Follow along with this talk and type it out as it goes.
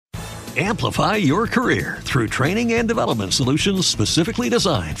Amplify your career through training and development solutions specifically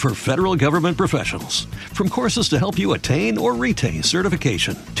designed for federal government professionals. From courses to help you attain or retain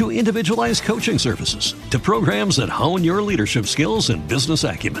certification, to individualized coaching services, to programs that hone your leadership skills and business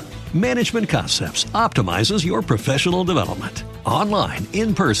acumen, Management Concepts optimizes your professional development. Online,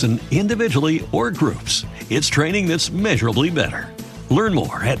 in person, individually, or groups, it's training that's measurably better. Learn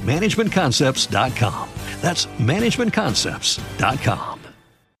more at managementconcepts.com. That's managementconcepts.com.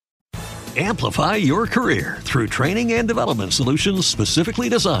 Amplify your career through training and development solutions specifically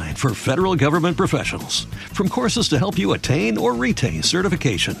designed for federal government professionals. From courses to help you attain or retain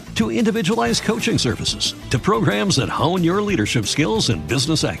certification, to individualized coaching services, to programs that hone your leadership skills and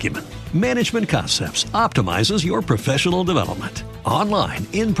business acumen, Management Concepts optimizes your professional development. Online,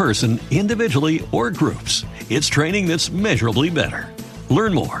 in person, individually, or groups, it's training that's measurably better.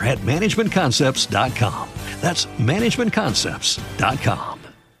 Learn more at managementconcepts.com. That's managementconcepts.com.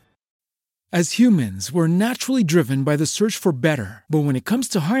 As humans, we're naturally driven by the search for better. But when it comes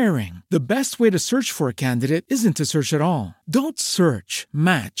to hiring, the best way to search for a candidate isn't to search at all. Don't search,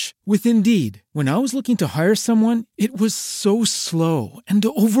 match with Indeed. When I was looking to hire someone, it was so slow and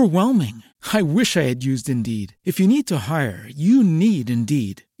overwhelming. I wish I had used Indeed. If you need to hire, you need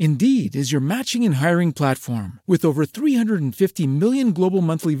Indeed. Indeed is your matching and hiring platform with over 350 million global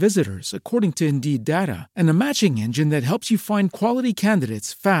monthly visitors, according to Indeed data, and a matching engine that helps you find quality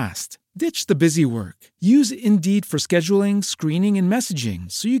candidates fast. Ditch the busy work. Use Indeed for scheduling, screening, and messaging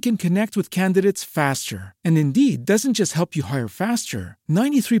so you can connect with candidates faster. And Indeed doesn't just help you hire faster.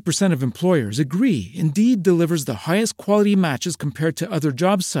 93% of employers agree Indeed delivers the highest quality matches compared to other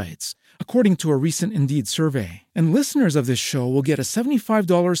job sites, according to a recent Indeed survey. And listeners of this show will get a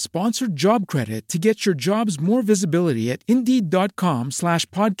 $75 sponsored job credit to get your jobs more visibility at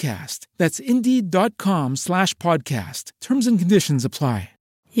Indeed.com/podcast. That's Indeed.com/podcast. Terms and conditions apply.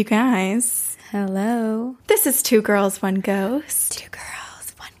 You guys. Hello. This is Two Girls, One Ghost. Two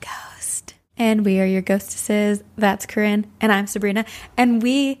Girls, One Ghost. And we are your ghostesses. That's Corinne. And I'm Sabrina. And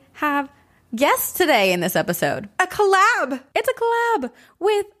we have guests today in this episode. A collab. It's a collab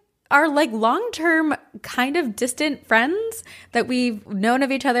with our long-term kind of distant friends that we've known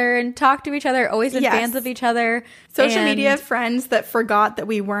of each other and talked to each other, always been fans of each other. Social media friends that forgot that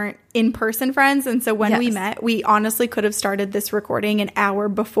we weren't in-person friends. And so when we met, we honestly could have started this recording an hour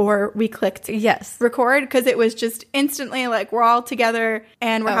before we clicked record, because it was just instantly we're all together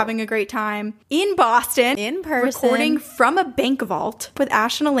and we're having a great time in Boston. In person. Recording from a bank vault with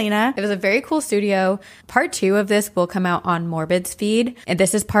Ash and Elena. It was a very cool studio. Part 2 of this will come out on Morbid's feed. And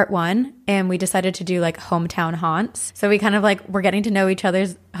this is part 1. And we decided to do hometown haunts. So we kind of we're getting to know each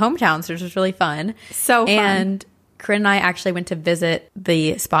other's hometowns, which was really fun. So fun. And Corinne and I actually went to visit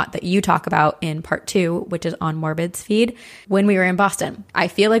the spot that you talk about in part 2, which is on Morbid's feed, when we were in Boston. I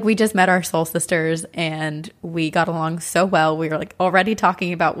feel like we just met our soul sisters and we got along so well. We were already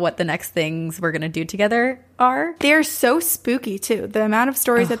talking about what the next things we're going to do together are. They're so spooky too. The amount of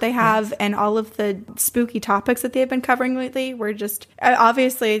stories that they have and all of the spooky topics that they've been covering lately, we're just,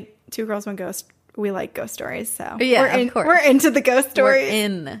 obviously, Two Girls, One Ghost. We like ghost stories, so of course. We're into the ghost stories. We're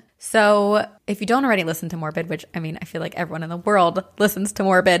in. So if you don't already listen to Morbid, which I feel like everyone in the world listens to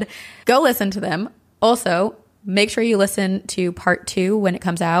Morbid, go listen to them. Also, make sure you listen to part 2 when it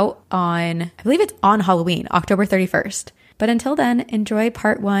comes out on, I believe it's on Halloween, October 31st. But until then, enjoy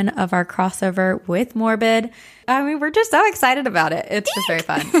part 1 of our crossover with Morbid. We're just so excited about it. It's just very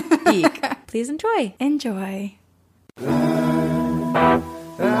fun. Eek. Please enjoy. Enjoy.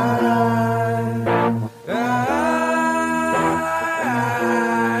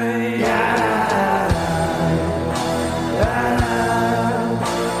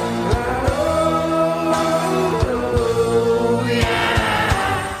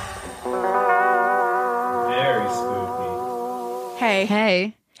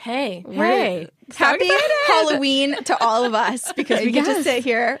 Hey. Happy Halloween to all of us, because we get to sit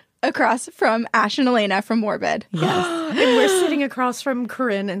here across from Ash and Elena from Morbid. Yes. And we're sitting across from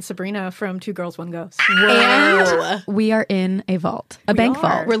Corinne and Sabrina from Two Girls, One Ghost. And we are in a vault, a bank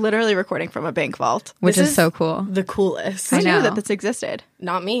vault. We're literally recording from a bank vault. Which is so cool. The coolest. I knew that this existed.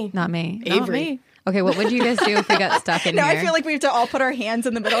 Not me. Not me. Avery. Not me. Okay, what would you guys do if we got stuck in here? I feel like we have to all put our hands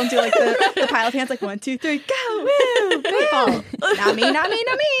in the middle and do the pile of hands, 1, 2, 3, go! Woo! Baseball. Not me, not me,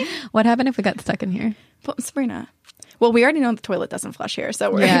 not me. What happened if we got stuck in here? Well, Sabrina. Well, we already know the toilet doesn't flush here,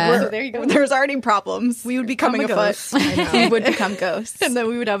 so so there you go. There's already problems. We would be coming afoot. We would become ghosts. And then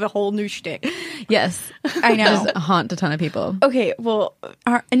we would have a whole new shtick. Yes. I know. Just haunt a ton of people. Okay, well,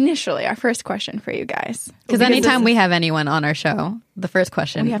 our first question for you guys. Because anytime we have anyone on our show, the first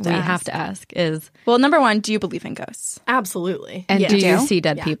question we have to ask is... Well, number 1, do you believe in ghosts? Absolutely. And do you see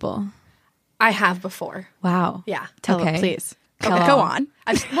dead people? I have before. Wow. Yeah. Tell it, please. Tell go on.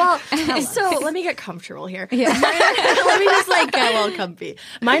 So let me get comfortable here. Yeah. Let me just like get all comfy.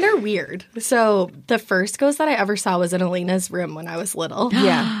 Mine are weird. So the first ghost that I ever saw was in Elena's room when I was little.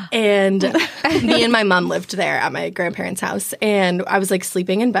 Yeah. And me and my mom lived there at my grandparents' house. And I was like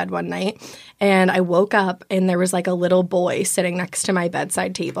sleeping in bed one night and I woke up and there was like a little boy sitting next to my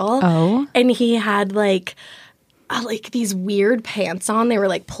bedside table. Oh. And he had like these weird pants on. They were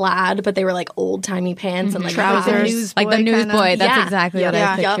like plaid, but they were like old timey pants and like trousers, like the newsboy. That's exactly what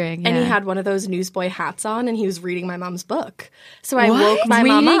I was picturing. And he had one of those newsboy hats on, and he was reading my mom's book. So I woke my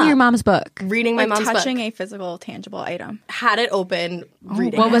reading mom up. your mom's book. Reading my mom's touching book. a physical, tangible item. Had it open.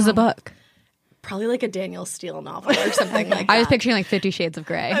 Reading. What was the book? Probably like a Daniel Steele novel or something like that. I was picturing like 50 Shades of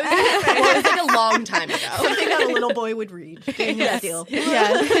Grey. Well, it was like a long time ago. Something that a little boy would read. Daniel Steele.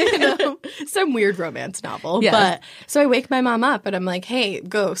 Yeah. Some weird romance novel. Yes. But so I wake my mom up and I'm like, hey,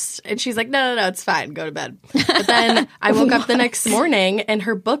 ghost. And she's like, no, it's fine. Go to bed. But then I woke up the next morning and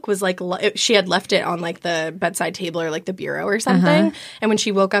her book was like, she had left it on like the bedside table or like the bureau or something. And when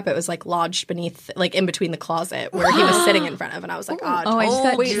she woke up, it was like lodged beneath, like in between the closet where he was sitting in front of. And I was like, I just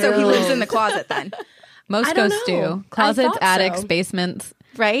got Wait, so he lives in the closet then? Most I don't ghosts know. do. Closets, I thought attics, so. basements,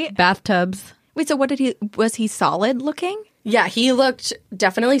 Right? bathtubs. Wait, so was he solid looking? Yeah, he looked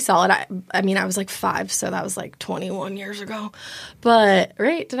definitely solid. I mean, I was like 5, so that was like 21 years ago. But,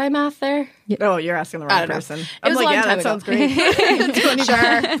 right, did I math there? Oh, you're asking the I wrong don't know. person. It I'm was a like, long yeah, time that ago. sounds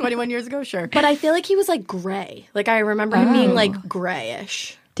great. 21 years ago, sure. But I feel like he was like gray. Like I remember him being like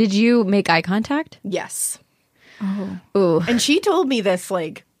grayish. Did you make eye contact? Yes. Ooh. And she told me this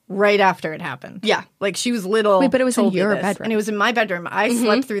like right after it happened. Yeah. Like she was little. Wait, but it was in told me your this, bedroom. and it was in my bedroom. I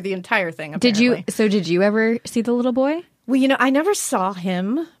slept through the entire thing. Did Apparently. did you ever see the little boy? Well, I never saw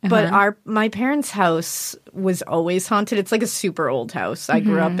him, but my parents' house was always haunted. It's like a super old house I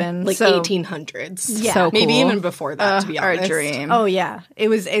grew up in, Like so, 1800s. Yeah. So Maybe cool. even before that, to be honest. Our dream. Oh yeah, it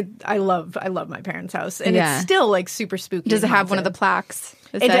was. I love my parents' house, and Yeah. it's still like super spooky. Does it and have one of the haunted. plaques?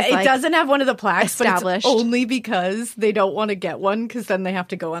 that It says, like, doesn't have one of the plaques, established? but it's only because they don't want to get one because then they have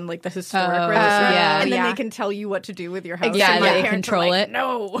to go on like the historic register, yeah. and then Yeah. they can tell you what to do with your house. Yeah, and my they parents are control like, it.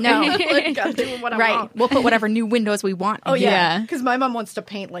 No, like, I'm doing what I Right. want. We'll put whatever new windows we want. Oh in. yeah, Yeah. because my mom wants to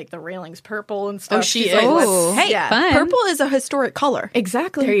paint like the railings purple and stuff. Oh, she She's is? like, Ooh. Hey, yeah. fun. purple is a historic color.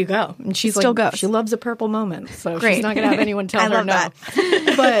 Exactly. There you go. And she's still like, goes. she loves a purple moment, so Great. she's not gonna have anyone tell I her love no.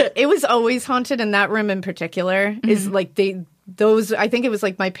 that. But it was always haunted, and that room in particular is like I think it was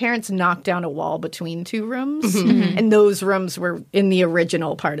like my parents knocked down a wall between two rooms, and those rooms were in the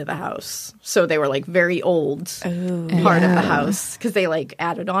original part of the house. So they were like very old part of the house because they like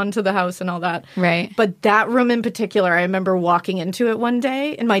added on to the house and all that. Right. But that room in particular, I remember walking into it one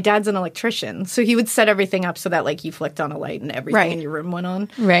day, and my dad's an electrician. So he would set everything up so that like you flicked on a light and everything Right. in your room went on.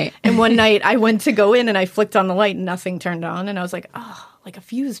 Right. And one night I went to go in and I flicked on the light and nothing turned on. And I was like, oh, like a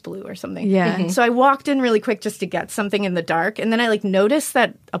fuse blew or something. Yeah. So I walked in really quick just to get something in the dark. And then I like noticed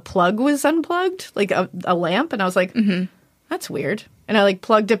that a plug was unplugged, like a lamp. And I was like, that's weird. And I like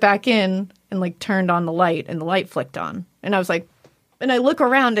plugged it back in and like turned on the light and the light flicked on. And I was like, and I look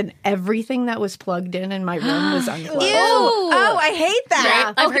around and everything that was plugged in my room was unplugged. Oh, I hate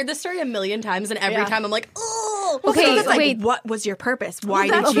that. I've heard this story a million times, and every time I'm like, oh. Okay, It's like, wait. what was your purpose? Why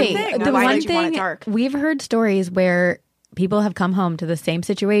that's did you? the thing. The Why one did you want it thing dark? we've heard stories where people have come home to the same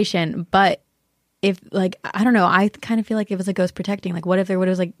situation, but if like I don't know, I kind of feel like it was a ghost protecting. Like, what if there would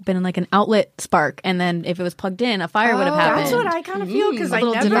have like been like an outlet spark, and then if it was plugged in, a fire would have happened. That's what I kind of feel because I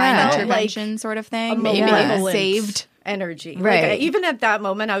little never divine felt like Intervention sort of thing. maybe Maybe saved. energy. Right. Like, even at that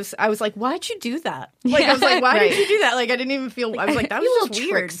moment, I was like, why'd you do that? Like, I was like, why did you do that? Like, I didn't even feel, I was like, that was just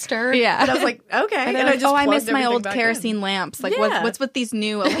weird. Trickster. Yeah. But I was like, okay. And And I just I miss plugged my everything old back kerosene in. lamps. Like, Yeah. what's with these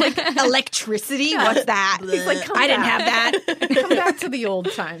new like electricity? What's that? He's like, come I didn't back. have that. Come back to the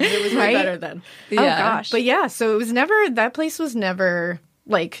old times. It was way Right? better then. Oh gosh. But yeah, so it was never, that place was never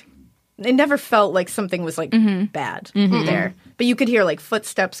like, it never felt like something was like bad there. But you could hear like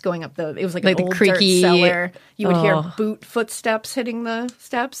footsteps going up it was like Like an the old creaky- dirt cellar. You would hear Oh. boot footsteps hitting the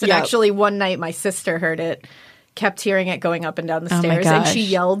steps. And Yep. actually one night my sister heard it, kept hearing it going up and down the my stairs. And she gosh.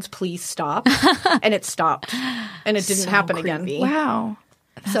 yelled, please stop. And it stopped. And it didn't happen again. Wow.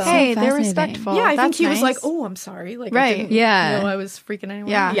 So, Hey, they're fascinating. respectful. yeah, I think That's he was nice. like, oh, I'm sorry. Like, Right. I didn't Yeah. know I was freaking anyone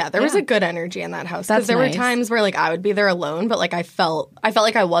Yeah. out. Yeah, there was a good energy in that house That's because there nice. were times where like I would be there alone, but like I felt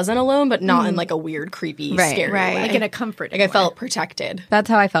like I wasn't alone, but not in like a weird, creepy, Right, scary right. way. Like in a comforting like I way. felt protected. That's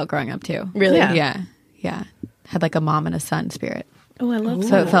how I felt growing up too. Really? Yeah. Yeah. Had like a mom and a son spirit, Oh, I love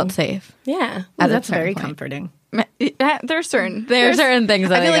so it felt safe. Yeah. Oh, at a that's certain very point. comforting. There's certain things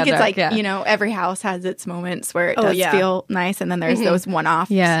that I feel like it's dark, like, you know, every house has its moments where it does feel nice, and then there's those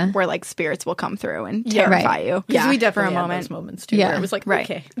one-offs where like spirits will come through and terrify you. Yeah, we definitely had those moments too. Where it was like,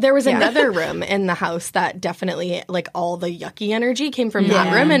 okay. There was another room in the house that definitely, like, all the yucky energy came from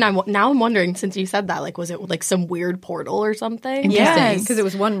that room, and I'm wondering, since you said that, like, was it like some weird portal or something? Yeah, because it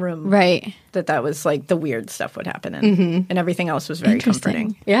was one room, right? That was like the weird stuff would happen in, and everything else was very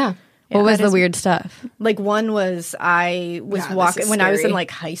comforting. Yeah. What was the weird stuff? Like, one was I was walking when I was in like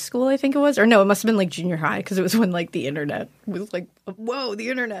high school, I think it was, or no, it must have been like junior high, because it was when like the internet was like, whoa, the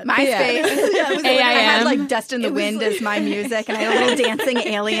internet, MySpace. It was I had like Dust in the Wind as my music, and I had a little dancing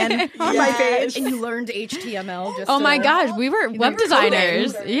alien on my page. And you learned HTML. Just my gosh, we were web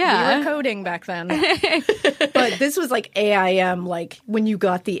designers. Yeah, we were coding back then. But this was like AIM, like when you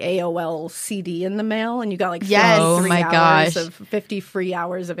got the AOL CD in the mail, and you got like 50 free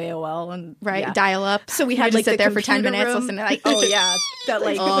hours of AOL. And dial up. So we had like to sit there for 10 minutes listening to like that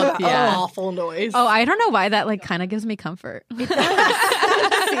like awful noise. Oh, I don't know why that like kind of gives me comfort.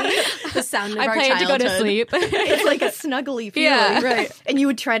 The sound of our childhood. To go to sleep. It's like a snuggly feeling, right? And you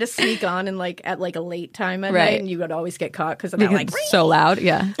would try to sneak on and like at like a late time at night, and you would always get caught because of that, like so loud.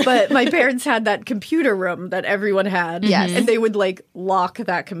 Yeah. But my parents had that computer room that everyone had, and they would like lock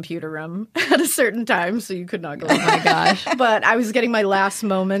that computer room at a certain time so you could not go. Oh my gosh! But I was getting my last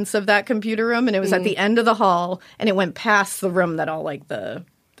moments of that computer room, and it was at the end of the hall, and it went past the room that all like the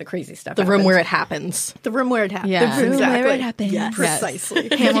crazy stuff. The room where it happens. The room where it happens. Yeah. The room where it happens. Yes. Precisely.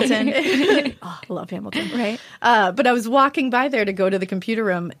 Hamilton. I love Hamilton. Right. But I was walking by there to go to the computer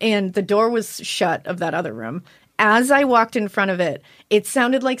room, and the door was shut of that other room. As I walked in front of it, it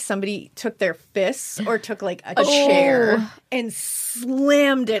sounded like somebody took their fists or took like a chair and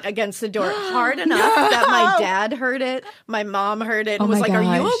slammed it against the door hard enough that my dad heard it, my mom heard it, and was like, "Are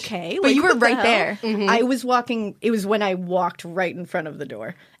you okay?" But like, you were right the there. I was walking. It was when I walked right in front of the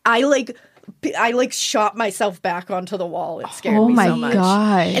door. I shot myself back onto the wall. It scared me so much.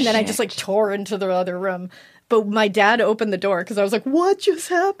 Gosh. And then I just like tore into the other room. But my dad opened the door because I was like, "What just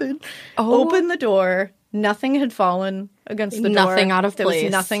happened?" Opened the door. Nothing had fallen against the door. Nothing out of place. There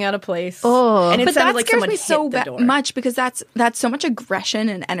was nothing out of place. And it sounded that like scares someone me hit so the door. much, because that's so much aggression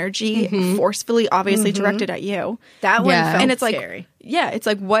and energy forcefully, obviously directed at you. That one felt and it's scary. Like, it's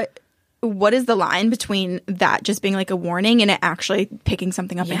like what is the line between that just being like a warning and it actually picking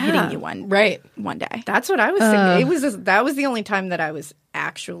something up and hitting you one day? That's what I was thinking. That was the only time that I was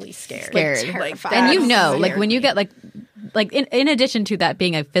actually scared. Like, and like when you get like in addition to that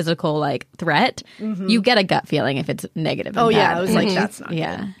being a physical like threat, you get a gut feeling if it's negative. And bad. I was like, that's not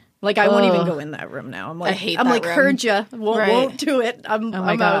good. Like, I won't even go in that room now. I'm like, I hate I'm that like, room. heard ya. Won't do it. I'm Oh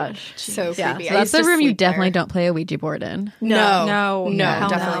my I'm gosh. So creepy. So that's the room you definitely don't play a Ouija board in. No, hell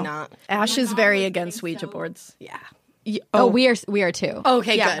definitely not. Ash is very against Ouija boards. Yeah. Oh, we are too.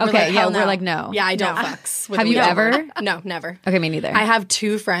 Okay, Yeah. good. Okay, We're we're like, no. Yeah, I don't fucks with Have you Ouija ever? board. No, never. Okay, me neither. I have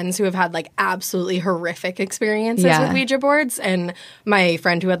two friends who have had like absolutely horrific experiences with Ouija boards, and my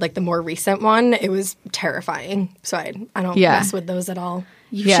friend who had like the more recent one, it was terrifying. So I don't mess with those at all.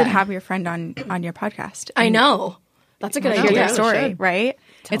 You should have your friend on your podcast. I know. That's a good Hear idea. their story, right?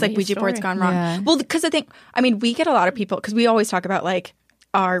 It's like Ouija boards gone wrong. Yeah. Well, because we get a lot of people, because we always talk about like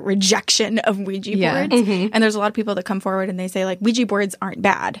our rejection of Ouija boards. And there's a lot of people that come forward and they say like Ouija boards aren't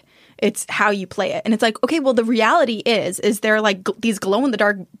bad. It's how you play it. And it's like, okay, well, the reality is they're like these glow in the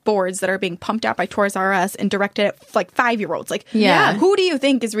dark boards that are being pumped out by Toys R Us and directed at like 5-year-olds. Like, who do you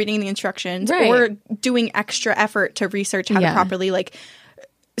think is reading the instructions or doing extra effort to research how to properly like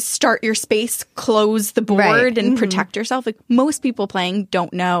start your space, close the board, and protect yourself? Like, most people playing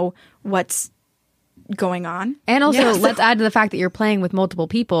don't know what's going on. And also, let's add to the fact that you're playing with multiple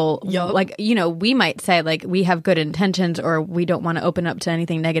people. Yup. Like, you know, we might say like we have good intentions or we don't want to open up to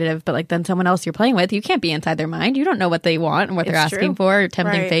anything negative, but like then someone else you're playing with, you can't be inside their mind. You don't know what they want and what they're asking for or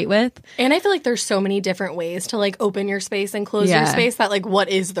tempting fate with. And I feel like there's so many different ways to like open your space and close your space that like what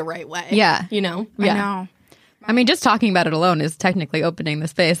is the right way? Yeah. You know? I know. I mean, just talking about it alone is technically opening the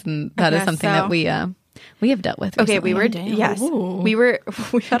space, and that is something that we have dealt with recently. We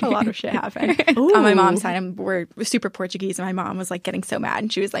had a lot of shit happen on my mom's side. And we're super Portuguese, and my mom was like getting so mad,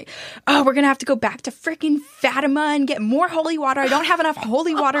 and she was like, "Oh, we're gonna have to go back to freaking Fatima and get more holy water. I don't have enough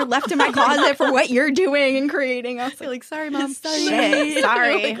holy water left in my closet for what you're doing and creating." I was like, "Sorry, mom.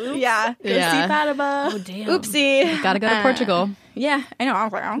 Sorry. Yeah. Go see Fatima. Oh, damn. Oopsie. Gotta go to Portugal. Yeah, I know. I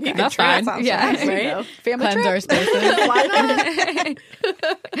was like, okay, That's fine. Yeah, right? Family Cleanse trip. our spaces. Why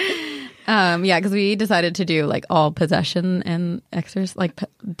not? Because we decided to do like all possession and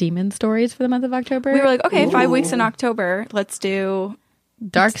demon stories for the month of October. We were like, okay, 5 weeks in October. Let's do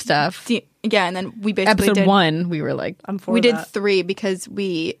dark stuff. Yeah, and then we basically Episode 1, we were like, we did 3 because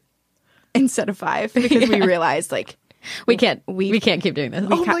instead of 5 because we realized like we can't keep doing this.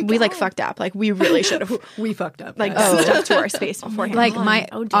 We like fucked up. Like we really should have. We fucked up. Like stuck to our space beforehand. Like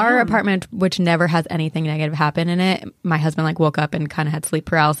our apartment, which never has anything negative happen in it. My husband like woke up and kind of had sleep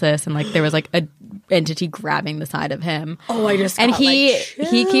paralysis, and like there was like a entity grabbing the side of him. Oh, I just and got, he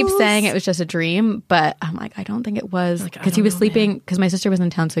chills. keeps saying it was just a dream, but I'm like, I don't think it was, because he was sleeping, because my sister was in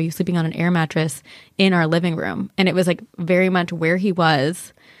town, so he was sleeping on an air mattress in our living room, and it was like very much where he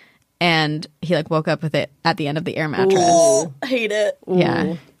was. And he like woke up with it at the end of the air mattress. Ooh, I hate it.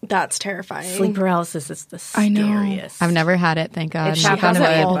 Yeah. That's terrifying. Sleep paralysis is the scariest. I know. I've never had it, thank God. It happens to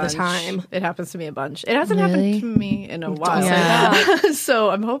me all a the bunch. time. It happens to me a bunch. It hasn't happened to me in a while. Yeah.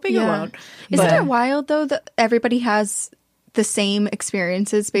 So I'm hoping it won't. Isn't it wild though that everybody has the same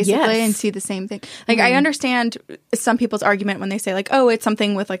experiences basically Yes. and see the same thing? Like I understand some people's argument when they say like, oh, it's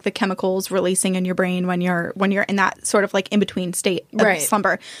something with like the chemicals releasing in your brain when you're in that sort of like in between state of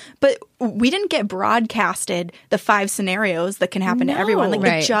slumber. But we didn't get broadcasted the 5 scenarios that can happen to everyone. Like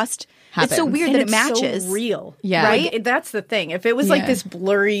it just happens. It's so weird And that it it's matches. so real. Yeah. Like, that's the thing. If it was like this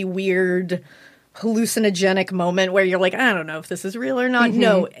blurry, weird, hallucinogenic moment where you're like, I don't know if this is real or not.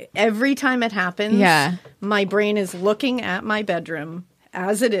 No, every time it happens, my brain is looking at my bedroom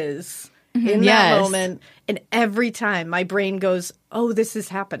as it is in that moment. And every time my brain goes, oh, this is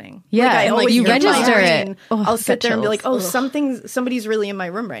happening. Yeah, like, I and, like, always you in my register brain, it. Oh, I'll sit get there and be like, chills. oh, somebody's really in my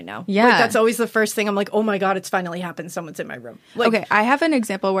room right now. Yeah. Like, that's always the first thing. I'm like, oh my God, it's finally happened. Someone's in my room. Like, Okay, I have an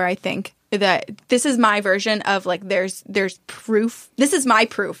example where I think that this is my version of like there's proof. This is my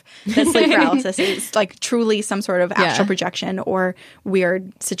proof that sleep paralysis is like truly some sort of astral projection or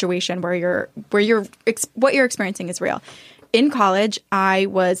weird situation where what you're experiencing is real. In college, I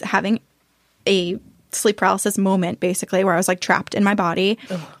was having a sleep paralysis moment basically where I was like trapped in my body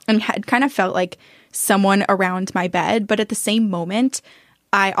and had kind of felt like someone around my bed, but at the same moment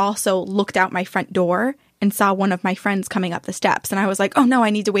I also looked out my front door and saw one of my friends coming up the steps, and I was like, oh no,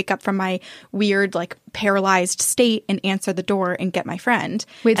 I need to wake up from my weird like paralyzed state and answer the door and get my friend.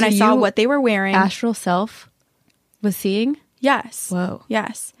 Wait, and so I saw you what they were wearing. Astral self was seeing? Yes. Whoa.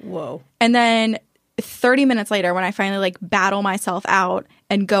 Yes. whoa. And then 30 minutes later, when I finally like battle myself out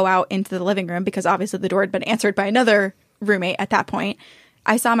and go out into the living room, because obviously the door had been answered by another roommate at that point,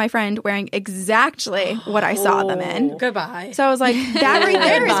 I saw my friend wearing exactly what I saw them in. Goodbye. So I was like, that right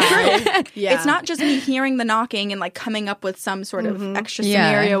there is proof. Yeah. It's not just me hearing the knocking and like coming up with some sort of extra Yeah.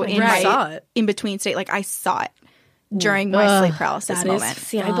 scenario in I saw my it. in between state. Like I saw it during my sleep paralysis moment.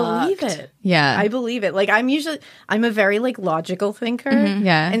 See, I believe it. Yeah. I believe it. Like I'm a very like logical thinker.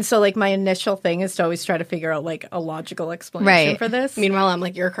 Yeah. And so like my initial thing is to always try to figure out like a logical explanation Right. for this. Meanwhile, I'm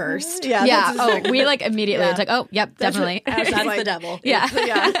like, you're cursed. yeah. Yeah. that's Oh, we like immediately. It's like, oh, yep, definitely. That's the devil. Yeah.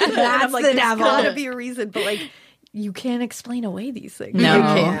 yeah. That's like, the there's devil. gotta be a reason, but like you can't explain away these things. No. You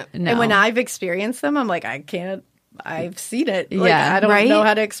can't. No. And when I've experienced them, I'm like, I can't. I've seen it. Like, Yeah. I don't Right? know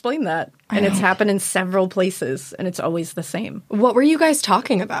how to explain that. And it's happened in several places, and it's always the same. What were you guys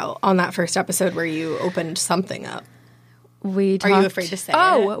talking about on that first episode where you opened something up? We Are talked, you afraid to say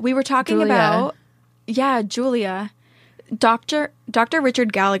Oh, it? we were talking Julia. about Julia. Dr.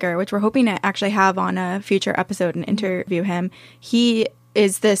 Richard Gallagher, which we're hoping to actually have on a future episode and interview him. He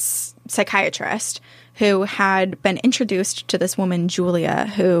is this psychiatrist who had been introduced to this woman, Julia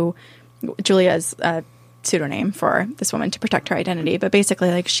is a pseudonym for this woman to protect her identity. But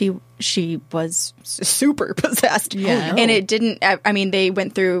basically, like she was super possessed. Yeah. And it didn't, I mean, they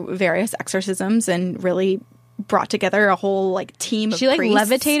went through various exorcisms and really brought together a whole like team of She like priests.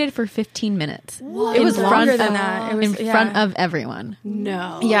 levitated for 15 minutes. It was longer than that. It was In front of everyone.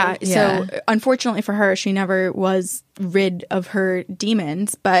 No. Yeah. Yeah. So unfortunately for her, she never was rid of her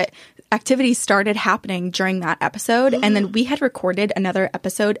demons, but activities started happening during that episode. And then we had recorded another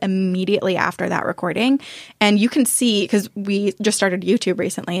episode immediately after that recording. And you can see, because we just started YouTube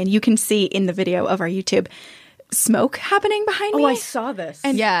recently, and you can see in the video of our YouTube smoke happening behind me. Oh, I saw this.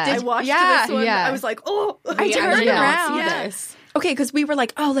 And Yeah. I watched yeah, this one. yeah. I was like, oh. I turned around. Yes. Okay, because we were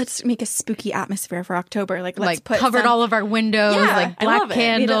like, oh, let's make a spooky atmosphere for October. Like, let's Like put covered some- all of our windows, Yeah, like I black love it.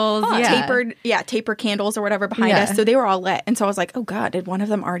 candles. taper candles or whatever behind Yeah. us. So they were all lit. And so I was like, oh God, did one of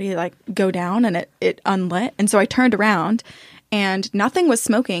them already like go down and it unlit? And so I turned around and nothing was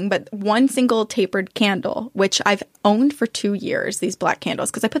smoking but one single tapered candle, which I've owned for 2 years, these black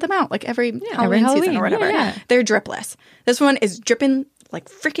candles, because I put them out like every Halloween season or Halloween. whatever. Yeah. They're dripless. This one is dripping like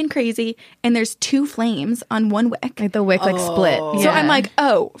freaking crazy, and there's 2 flames on one wick. Like the wick like split. So I'm like,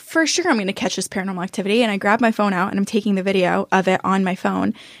 oh, for sure I'm going to catch this paranormal activity. And I grab my phone out and I'm taking the video of it on my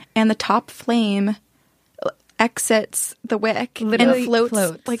phone. And the top flame, exits the wick Literally and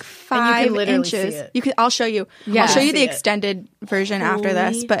floats like 5 inches. I'll show you. Yeah. I'll show you the extended version after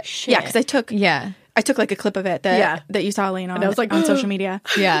this. But shit. because I took like a clip of it that you saw, Elaine, on, I was like, on social media.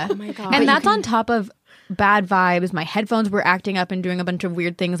 Yeah. Oh my God. And that's on top of bad vibes. My headphones were acting up and doing a bunch of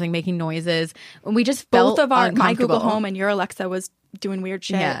weird things, like making noises. We just felt both of our my uncomfortable. Google Home and your Alexa was doing weird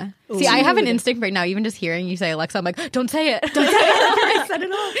shit. Yeah. See, I have an instinct right now. Even just hearing you say Alexa, I'm like, don't say it. Don't say it. I said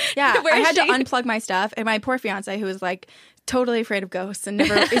it all. Yeah. Where I is had to she? unplug my stuff, and my poor fiance, who was like totally afraid of ghosts and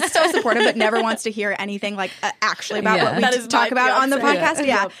never is so supportive, but never wants to hear anything like actually about what we talk about on the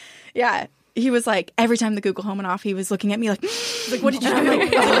podcast. Yeah. He was like, every time the Google Home went off, he was looking at me like, what did you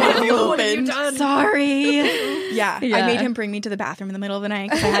do? What have you done? Sorry. Yeah. I made him bring me to the bathroom in the middle of the night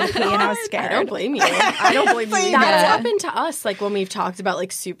because I had to pee and I was scared. I don't blame you. I don't blame you. That's happened to us, like when we've talked about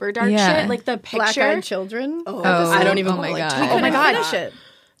like super dark shit, like the picture. Black-eyed children. I don't even. Oh my God. We couldn't finish it.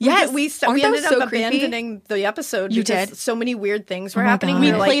 Yes. We ended up abandoning the episode because so many weird things were happening.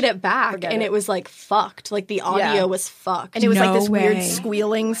 We played it back and it was like fucked. Like the audio was fucked. And it was like this weird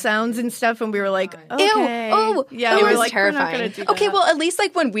squealing sounds and stuff. And we were like, okay. Ew. Oh, yeah. It we were was like, terrifying. we're not gonna do that. Okay, well, at least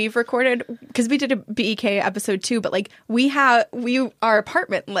like when we've recorded, because we did a BEK episode too, but like we are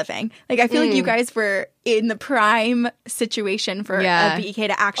apartment living. Like I feel like you guys were in the prime situation for a BEK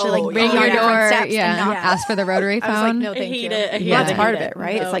to actually like ring your door, steps and not ask for the rotary phone. I was like, no, thank you. That's part of it,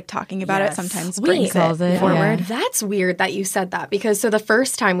 right? It's like talking about it sometimes brings it forward. Yeah. That's weird that you said that because so the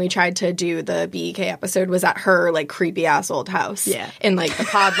first time we tried to do the BEK episode was at her like creepy ass old house. Yeah. In like the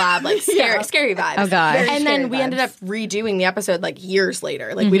pod lab, like scary vibes. Oh God. And then we ended up redoing the episode like years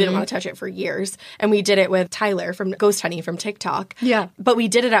later. Like we didn't want to touch it for years. And we did it with Tyler from Ghost Honey from TikTok. Yeah. But we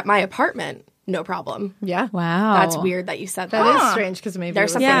did it at my apartment. No problem. Yeah. Wow. That's weird that you said that. That is strange because maybe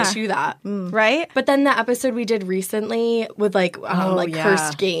there's something to that. Right? But then the episode we did recently with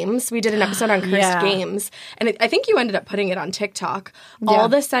cursed games, we did an episode on cursed games. And I think you ended up putting it on TikTok. All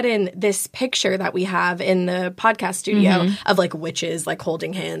of a sudden, this picture that we have in the podcast studio of like witches like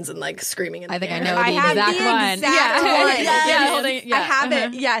holding hands and like screaming. In I think the I air. know the exact one. I have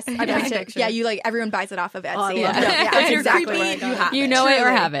it. Yes. I got it. Yeah, you like everyone buys it off of Etsy. That's exactly creepy, what I got. You know it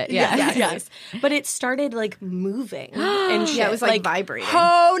or have it. Yeah. Yes. But it started like moving and shit. Yeah, it was like vibrating.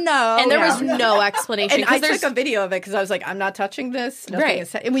 Oh no! And there was no explanation. And I took a video of it because I was like, I'm not touching this. Nothing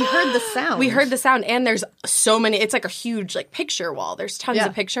is and we heard the sound. We heard the sound, and there's so many. It's like a huge like picture wall. There's tons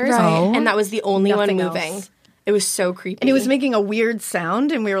of pictures, and that was the only one moving. Else. It was so creepy, and it was making a weird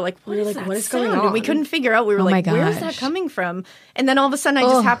sound, and we were like, "What is going on?" And we couldn't figure out. We were like, "Where is that coming from?" And then all of a sudden, I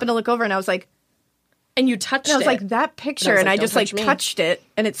just happened to look over, and I was like. And you touched it. I was like, that picture. And I just like touched it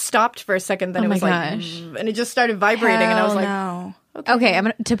and it stopped for a second. Then it was like, and it just started vibrating. And I was like, no. Okay,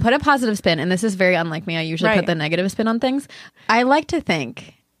 I'm to put a positive spin. And this is very unlike me. I usually put the negative spin on things. I like to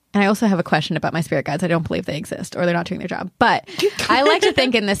think, and I also have a question about my spirit guides. I don't believe they exist or they're not doing their job. But I like to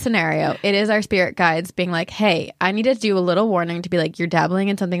think in this scenario, it is our spirit guides being like, hey, I need to do a little warning to be like, you're dabbling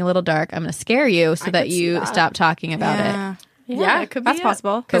in something a little dark. I'm going to scare you so that you stop talking about it. Yeah, it could be that's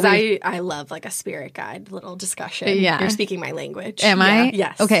possible. Because I love like a spirit guide little discussion. Yeah. You're speaking my language. Am I?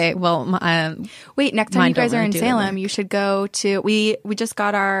 Yes. Okay, well, wait, next time you guys are in Salem, you should go to, we just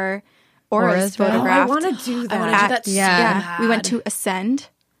got our auras photographed. I want to do that. I want to do that so bad. We went to Ascend.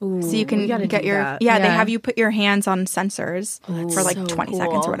 Ooh, so you can get your, they have you put your hands on sensors for like 20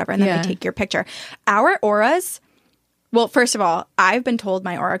 seconds or whatever, and then they take your picture. Our auras, well, first of all, I've been told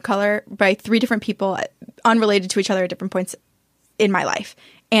my aura color by 3 different people unrelated to each other at different points in my life.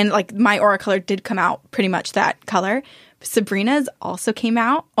 And like my aura color did come out pretty much that color. Sabrina's also came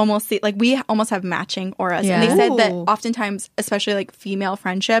out almost like we almost have matching auras. And they said that oftentimes, especially like female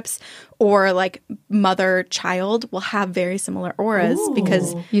friendships or like mother-child will have very similar auras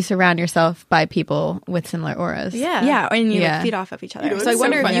because you surround yourself by people with similar auras. Yeah, and you like feed off of each other. So I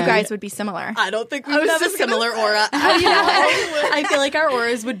wonder if you guys would be similar. I don't think we would have a similar aura. I feel like our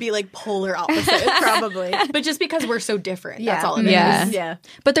auras would be like polar opposites. Probably. But just because we're so different. That's all it is. Yeah.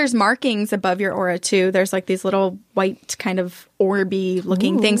 But there's markings above your aura too. There's like these little white kind of orby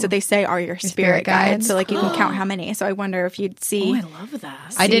looking things that they say are your spirit guides. So like you can count how many. So I wonder if you'd see. Oh, I love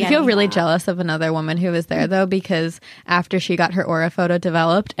that. I did feel really jealous of another woman who was there though, because after she got her aura photo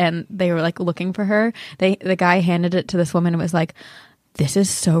developed and they were like looking for her, the guy handed it to this woman and was like, this is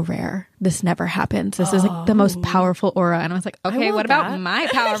so rare. This never happens. This is like the most powerful aura. And I was like, okay, what about my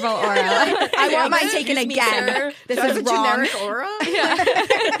powerful aura? I want mine taken again. This is a wrong. generic aura? Yeah.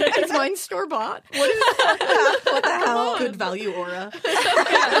 Is mine store-bought? What is that? What the hell? Good value aura.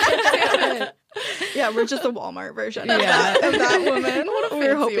 Yeah, we're just the Walmart version of that woman. What we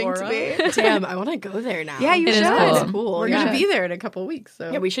were hoping aura. to be. Damn, I want to go there now. Yeah, you It is should. cool. It's cool. We're going to be there in a couple weeks. So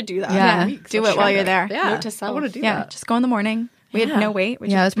Yeah, we should do that. Yeah. Do it while you're there. Yeah. Note to self. I want to do Yeah, that. just go in the morning. We had no wait. We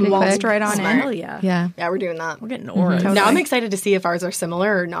Yeah, it was just pretty waltzed quick. right on Smart. in. Hell yeah. Yeah. Yeah, we're doing that. We're getting auras. Now I'm excited to see if ours are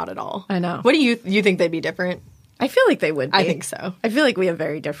similar or not at all. I know. What do you think they'd be different? I feel like they would be. I think so. I feel like we have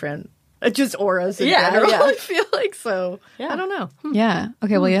very different, just auras in Yeah, general. yeah. I feel like so. Yeah. I don't know. Yeah.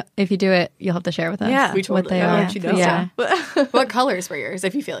 Okay. Well, if you do it, you'll have to share with us. Yeah, we what totally they will. are. Let you know. Yeah. What colors were yours,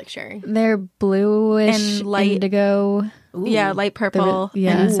 if you feel like sharing? They're bluish, And light. indigo. Yeah, light purple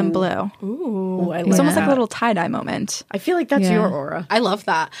Yeah. and some blue. Ooh, I like It's almost like that. a little tie-dye moment. I feel like that's Yeah. your aura. I love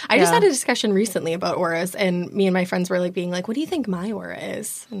that. I just Yeah. had a discussion recently about auras, and me and my friends were like being like, "What do you think my aura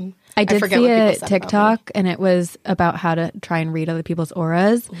is?" And I did forget see what people a said about TikTok, and it was about how to try and read other people's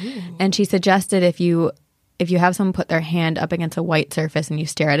auras. And she suggested if you have someone put their hand up against a white surface and you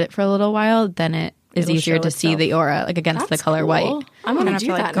stare at it for a little while, then it is It'll easier show to see itself. the aura, like against That's the color cool. white. I'm I'm gonna gonna have do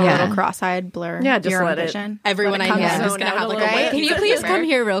to like that. go now. a little cross-eyed, blur Yeah, just your let own it- vision. Everyone Let I it know come is out. just gonna have like a Right? white Can piece you of please paper. come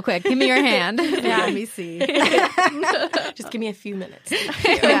here real quick? Give me your hand. Yeah, let me see. Just give me a few minutes.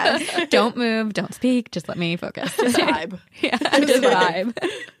 Yes. Don't move. Don't speak. Just let me focus. Just vibe. Yeah, just vibe.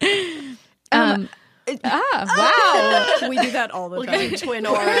 Wow. We do that all the time. Twin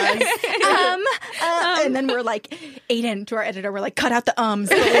auras. And then we're like, Aiden, to our editor, we're like, cut out the ums.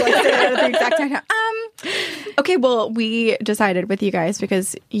 So we're like, say it at the exact same time. Okay, well, we decided with you guys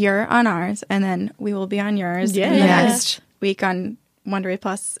because you're on ours, and then we will be on yours Yeah. the Yeah. next week on Wondery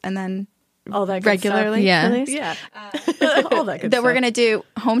Plus, and then All that good regularly stuff. Yeah. released. Stuff. Yeah. All that good That we're stuff. going to do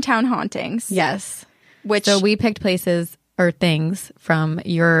hometown hauntings. Yes. Which So we picked places or things from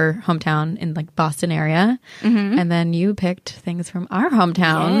your hometown in like Boston area, and then you picked things from our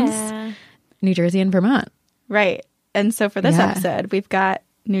hometowns, New Jersey and Vermont. right. And so for this Yeah. episode, we've got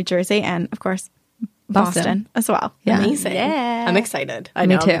New Jersey and, of course, Boston. Boston as well. Yeah. Amazing. Yeah. I'm excited. I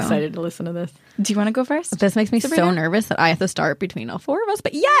know. Me too. I'm excited to listen to this. Do you want to go first? This makes me so Sabrina? nervous that I have to start between all four of us.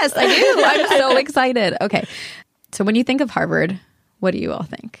 But yes, I do. I'm so excited. Okay. So when you think of Harvard, what do you all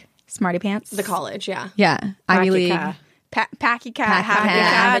think? Smarty pants. The college, yeah. Yeah. Ivy League, Packy cat. Packy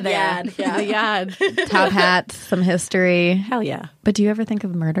Happy cat. cat. Yeah. The yad. top hats, some history. Hell yeah. But do you ever think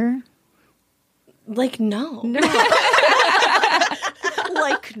of murder? Like, no.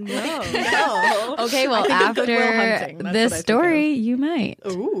 Like, no. Okay, well, think of Good Will after Hunting. That's this what I think story, you might.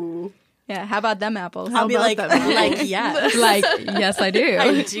 Ooh. Yeah, how about them apples? I'll be about like, that? yes. Like, yes, I do.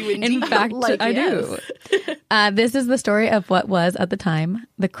 I do In indeed. fact, Like, I do. This is the story of what was, at the time,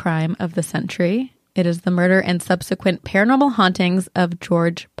 the crime of the century. It is the murder and subsequent paranormal hauntings of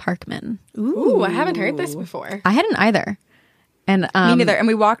George Parkman. Ooh, I haven't heard this before. I hadn't either. And Me neither. And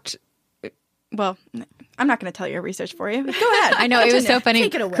we walked. Well, I'm not going to tell your research for you. Go ahead. I know, it was so funny.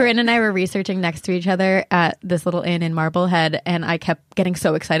 Take it away. Corinne and I were researching next to each other at this little inn in Marblehead, and I kept getting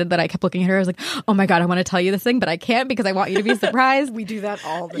so excited that I kept looking at her. I was like, oh my God, I want to tell you this thing, but I can't because I want you to be surprised. We do that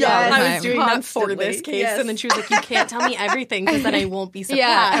all the Yes. time. I time. was doing that for Constantly. this case, Yes. and then she was like, "You can't tell me everything because then I won't be surprised."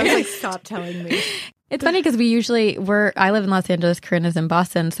 Yeah. I was like, stop telling me. It's funny because I live in Los Angeles, Corinne is in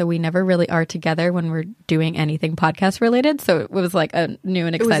Boston, so we never really are together when we're doing anything podcast related. So it was like a new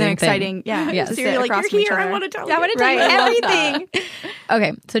and It was exciting an exciting, thing. yeah. Yes. to So sit you're like, across you're from each here. I other. want to tell Yeah, I want to tell you Right, I love everything.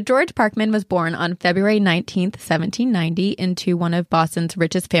 Okay, so George Parkman was born on February 19th, 1790 into one of Boston's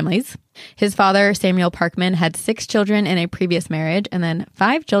richest families. His father, Samuel Parkman, had 6 children in a previous marriage and then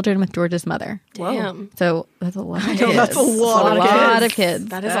 5 children with George's mother. Damn, So that's a lot of kids. That's a lot of kids.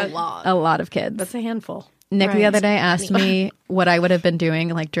 that is a lot. A lot of kids. That's a handful. Nick the Right. other day asked me what I would have been doing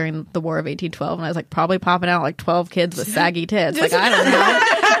like during the War of 1812, and I was like, probably popping out like 12 kids with saggy tits. Like, I don't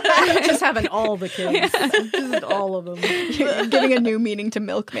know. Just having all the kids. Just all of them. You're giving a new meaning to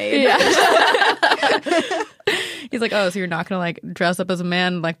milkmaid. He's like, oh, so you're not going to like dress up as a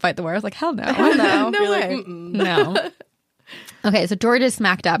man and like fight the war? I was like, hell no. No. No way. No. Okay, so George is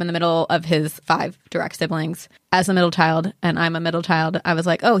smack dab in the middle of his 5 direct siblings. As a middle child, and I'm a middle child, I was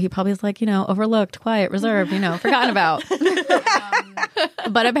like, oh, he probably is like, overlooked, quiet, reserved, forgotten about.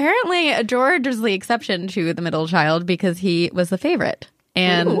 But apparently George was the exception to the middle child because he was the favorite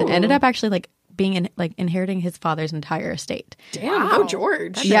and ended up actually like being inheriting his father's entire estate. Damn, go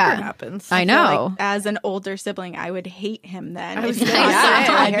George. That Yeah. never happens. I know. Like, as an older sibling, I would hate him then. I was if he gonna lost say,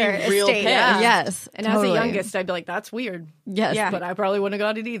 the I'd be entire real estate. pissed. Yeah. Yes. And totally. as a youngest, I'd be like, that's weird. Yes. Yeah. But I probably wouldn't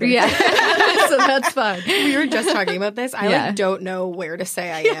have got it either. Yeah. So that's fine. We were just talking about this. I Yeah. like don't know where to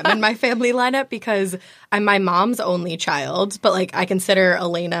say I am in my family lineup because I'm my mom's only child, but like I consider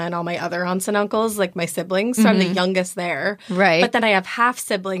Elena and all my other aunts and uncles like my siblings, so I'm the youngest there. Right. But then I have half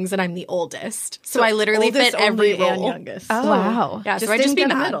siblings and I'm the oldest, so I literally Oldest, fit every only, and role. youngest. Oh. Wow. Yeah, so Just I just didn't be get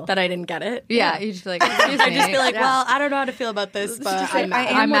the mad middle. that I didn't get it. Yeah. You just be like, excuse me. I'd just be like, Yeah. well, I don't know how to feel about this, but I'm I mad.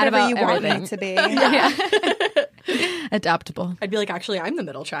 am I'm mad whatever about you want everything. me to be. Adaptable. I'd be like, actually, I'm the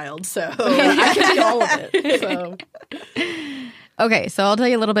middle child, so I can do all of it. So Okay, so I'll tell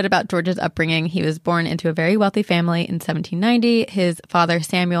you a little bit about George's upbringing. He was born into a very wealthy family in 1790. His father,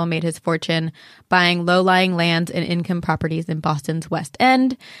 Samuel, made his fortune buying low-lying lands and income properties in Boston's West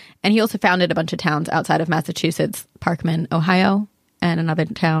End. And he also founded a bunch of towns outside of Massachusetts, Parkman, Ohio, and another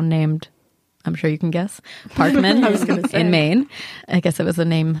town named, I'm sure you can guess, Parkman in Maine. I guess it was the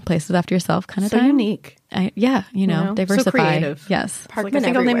name places after yourself kind of So time. unique. Yeah, you know, So diversify. creative. Yes. Like, I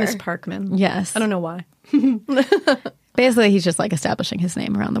think I'll name this everywhere. Parkman. Yes. I don't know why. Basically, he's just like establishing his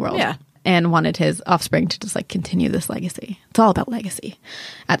name around the world. Yeah. And wanted his offspring to just like continue this legacy. It's all about legacy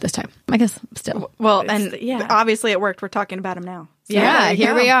at this time. I guess still. Well, and yeah. obviously it worked. We're talking about him now. Yeah, there you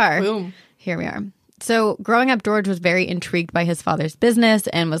here go. we are. boom. Here we are. So growing up, George was very intrigued by his father's business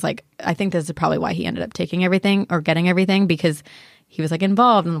and was like, I think this is probably why he ended up taking everything or getting everything, because he was like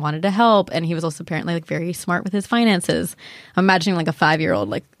involved and wanted to help. And he was also apparently like very smart with his finances. I'm imagining like a 5-year-old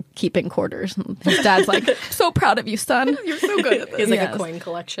like keeping quarters. His dad's like, so proud of you, son. You're so good at this. He has like a coin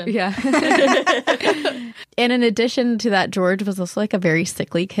collection. Yeah. And in addition to that, George was also like a very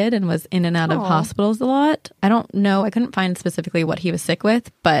sickly kid and was in and out of hospitals a lot. I don't know. I couldn't find specifically what he was sick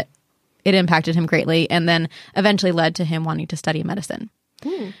with, but it impacted him greatly and then eventually led to him wanting to study medicine.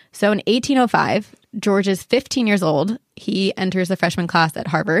 So in 1805, George is 15 years old. He enters the freshman class at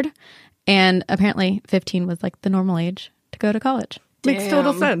Harvard. And apparently 15 was like the normal age to go to college. Makes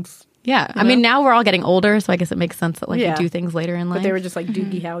total sense. Yeah. I mean, now we're all getting older, so I guess it makes sense that like Yeah. you do things later in life. But they were just like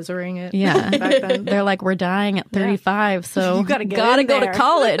Doogie Housering it. Yeah. Back then. They're like, we're dying at 35, so You gotta get gotta in go to there.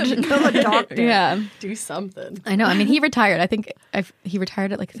 college. Become a doctor. Yeah. Do something. I know. I mean, he retired. I think he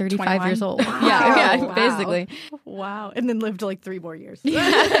retired at like 35 21. years old. Yeah, Wow. basically. Wow. And then lived like 3 more years.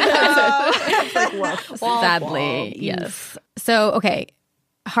 Sadly, yes. So, okay.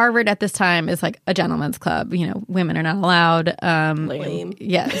 Harvard at this time is like a gentleman's club. You know, women are not allowed. Lame.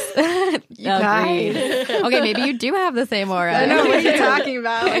 Yes. Agreed. Okay, maybe you do have the same aura. I know what you're talking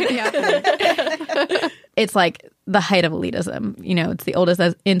about. It's like the height of elitism. You know, it's the oldest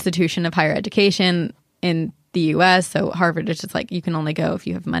institution of higher education in the U.S. So Harvard is just like, you can only go if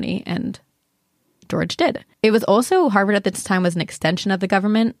you have money. And George did. It was also, Harvard at this time was an extension of the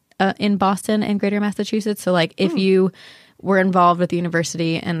government in Boston and greater Massachusetts. So like if you were involved with the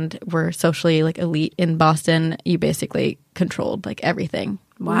university and were socially like elite in Boston, you basically controlled like everything.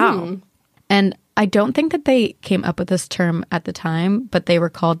 Wow. And I don't think that they came up with this term at the time, but they were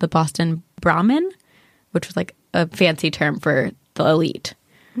called the Boston Brahmin, which was like a fancy term for the elite.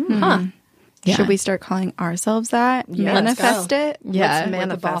 Huh. Yeah. Should we start calling ourselves that? Yeah, Manifest it? Yeah. We're the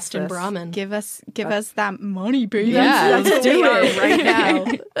Manifest Boston this. Brahmin. Give us that money, baby. Yeah, let's do are it right now.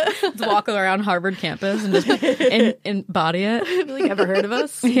 Let's walk around Harvard campus and just embody it. Like, ever heard of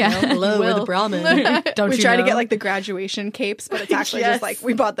us? Yeah. Hello, we're the Brahmin. Don't We you try to know? get like the graduation capes, but it's actually Yes. just like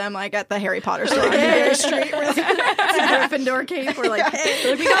we bought them like at the Harry Potter store on Newberry Street. We're like, It's a Gryffindor cape. We're like,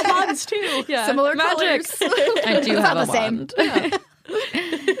 hey, We got wands too. Yeah. similar Magic. colors. I do have a the same. wand.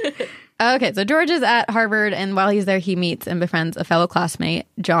 Okay, so George is at Harvard, and while he's there, he meets and befriends a fellow classmate,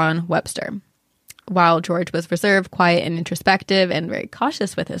 John Webster. While George was reserved, quiet, and introspective, and very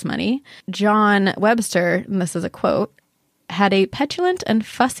cautious with his money, John Webster, and this is a quote, had a petulant and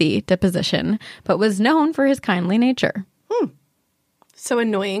fussy disposition, but was known for his kindly nature. So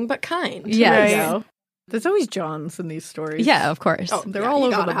annoying but kind. Yes. Right. There's always Johns in these stories. Yeah, of course. Oh, They're yeah, all you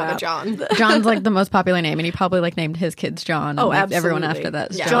over gotta the have map. a John. John's like the most popular name, and he probably like named his kids John. And, Oh, like, absolutely. everyone after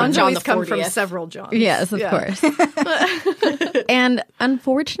that is Yeah. John. John's John always the come from 40th. several Johns. Yes, of Yeah. course. And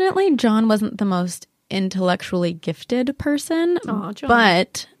unfortunately, John wasn't the most intellectually gifted person, Aw, John.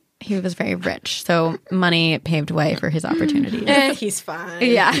 but he was very rich. So money paved way for his opportunities. He's fine.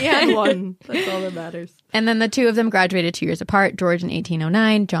 Yeah. He had one. That's all that matters. And then the two of them graduated 2 years apart, George in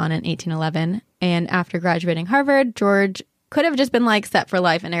 1809, John in 1811. And after graduating Harvard, George could have just been like set for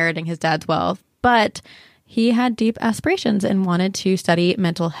life inheriting his dad's wealth, but he had deep aspirations and wanted to study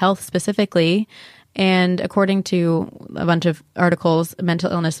mental health specifically. And according to a bunch of articles,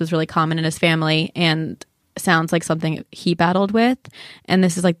 mental illness was really common in his family and sounds like something he battled with. And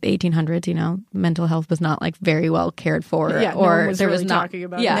this is like the 1800s, you know, mental health was not like very well cared for. Yeah, or no one was there really was not talking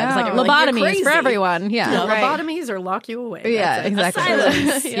about yeah, it. it was like No. Like, you're lobotomies for crazy. everyone. Yeah. Lobotomies or lock you away. Yeah, That's it. exactly.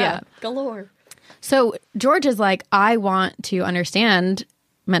 Silence. Yeah. Galore. So George is like, I want to understand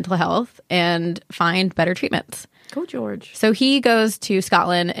mental health and find better treatments. Go George. So he goes to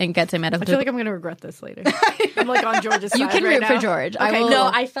Scotland and gets a medical. I feel like I'm going to regret this later. I'm like on George's side you can right root now. for George. I Okay, will. no,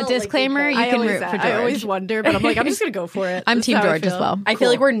 I felt like disclaimer. we you could. can I always, root for George. I always wonder, but I'm like, I'm just going to go for it. I'm This is Team how I George as feel. well. I feel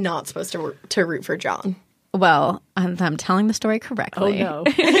like we're not supposed to root for John. Well, I'm telling the story correctly. Oh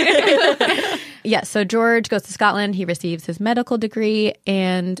no. Yes, so George goes to Scotland. He receives his medical degree.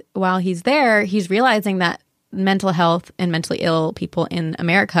 And while he's there, he's realizing that mental health and mentally ill people in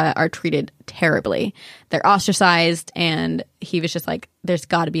America are treated terribly. They're ostracized. And he was just like, there's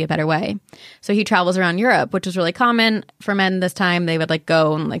got to be a better way. So he travels around Europe, which was really common for men this time. They would like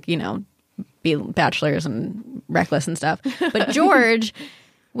go and like, you know, be bachelors and reckless and stuff. But George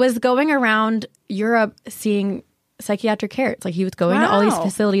was going around Europe seeing psychiatric care. It's like he was going to all these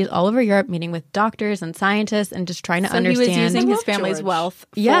facilities all over Europe, meeting with doctors and scientists and just trying to understand. He was using his love family's George. wealth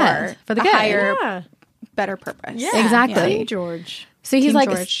for the a good. higher, Yeah. better purpose. Exactly. Team George. So he's Team like,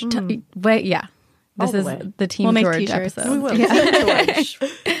 George. wait, yeah. This All the is way. the Team We'll make George t-shirts. episode. We will. Team George.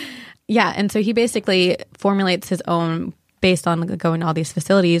 Yeah, and so he basically formulates his own, based on going to all these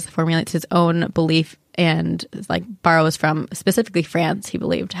facilities, formulates his own belief and like borrows from specifically France, he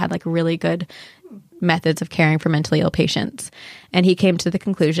believed, had like really good methods of caring for mentally ill patients. And he came to the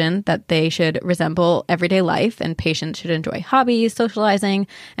conclusion that they should resemble everyday life and patients should enjoy hobbies, socializing,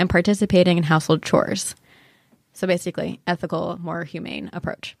 and participating in household chores. So basically, ethical, more humane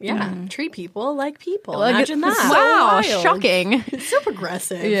approach. Yeah. Treat people like people. Like, Imagine that. Wow, wild. shocking. It's so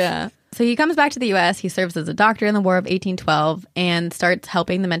progressive. Yeah. So he comes back to the U.S. He serves as a doctor in the War of 1812 and starts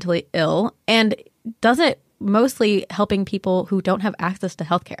helping the mentally ill and does it mostly helping people who don't have access to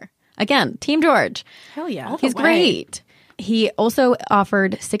healthcare. Again, Team George. Hell yeah. He's great. He also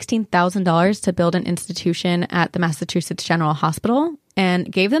offered $16,000 to build an institution at the Massachusetts General Hospital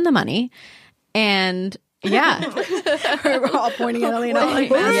and gave them the money. And yeah. We're all pointing at Elena.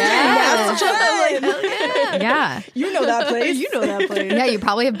 Like, Yeah. you know that place. You know that place. Yeah, you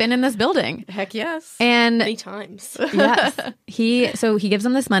probably have been in this building. Heck yes. And Many times. yes. He gives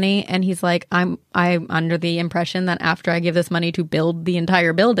them this money and he's like, I'm under the impression that after I give this money to build the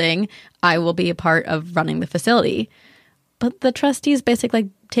entire building, I will be a part of running the facility. But the trustees basically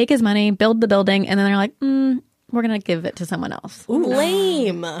take his money, build the building, and then they're like, we're going to give it to someone else.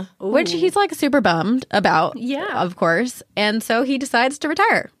 Lame. Which he's like super bummed about. Yeah. Of course. And so he decides to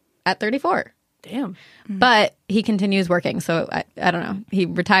retire at 34. Damn. But he continues working. So I don't know. He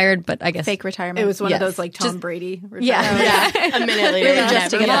retired, but I guess Fake retirement. It was one Yes. of those like Tom Brady. Yeah. A minute later. just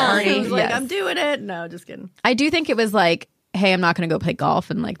to get a party. He was like, Yes. I'm doing it. No, just kidding. I do think it was like, hey, I'm not going to go play golf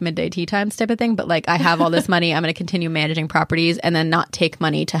and like midday tea times type of thing, but like I have all this money. I'm going to continue managing properties and then not take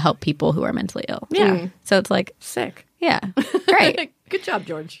money to help people who are mentally ill. Yeah. So it's like, Sick. yeah, great. Good job,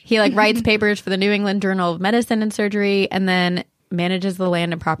 George. He like writes papers for the New England Journal of Medicine and Surgery and then manages the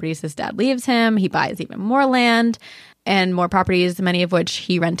land and properties his dad leaves him. He buys even more land and more properties, many of which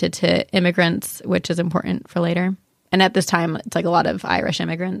he rented to immigrants, which is important for later. And at this time, it's like a lot of Irish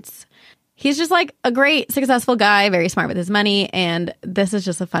immigrants. He's just like a great, successful guy, very smart with his money. And this is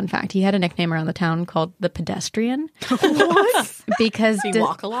just a fun fact. He had a nickname around the town called the Pedestrian. What? Because Do you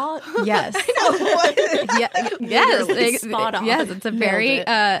walk a lot? yes. Yes. Literally spot on. Yes, it's a very it.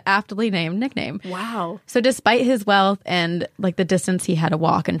 aptly named nickname. Wow. So despite his wealth and like the distance he had to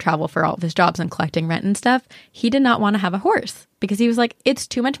walk and travel for all of his jobs and collecting rent and stuff, he did not want to have a horse because he was like, it's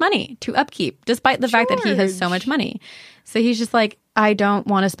too much money to upkeep, despite the fact that he has so much money. So he's just like, I don't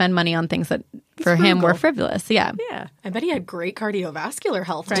want to spend money on things that for him were frivolous. Yeah. Yeah. I bet he had great cardiovascular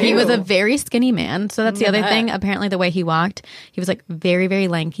health, too. He was a very skinny man. So that's the other thing. Apparently the way he walked, he was like very, very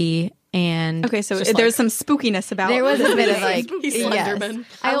lanky. And Okay, so there's some spookiness about there was a bit of like, He's yes. Slenderman.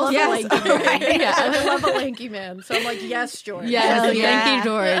 I love Yes. a lanky man. Yeah. I love a lanky man. So I'm like, yes, George. Yes, yeah. lanky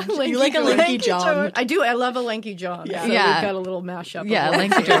George. You like a lanky John. I do. I love a lanky John. Yeah. So Yeah. we've got a little mashup. Yeah, of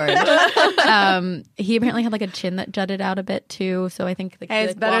lanky George. He apparently had like a chin that jutted out a bit too. So I think like, Hey, he,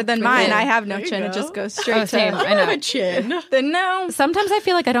 it's like, better walked than with mine. it. I have no There you chin. It go. just goes straight same. to I know. A chin. the no. Sometimes I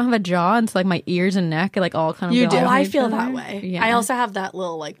feel like I don't have a jaw, and so like my ears and neck are like all kind of You go do. off Oh, I each feel other. that way. Yeah. I also have that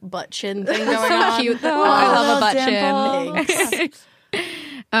little like butt chin thing going so on. cute though. I love a butt Thanks.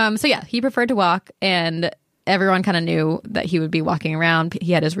 chin. So yeah, he preferred to walk, and everyone kind of knew that he would be walking around.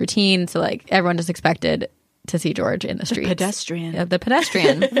 He had his routine, so like everyone just expected to see George in the streets. Pedestrian. The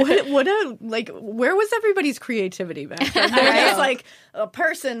pedestrian. Where was everybody's creativity back then? There was like a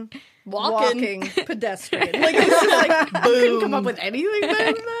person walking pedestrian. Like, it was just like, I couldn't come up with anything better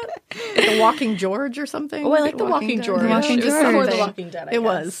than that. Like a Walking George or something. Oh, I like the Walking George. The Walking It was George. before the Walking Dead. It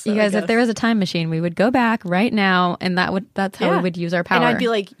was. You guys, if there was a time machine, we would go back right now, and that's how we would use our power. And I'd be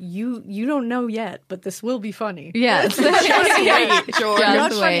like, you don't know yet, but this will be funny. yes. Just wait, George. Not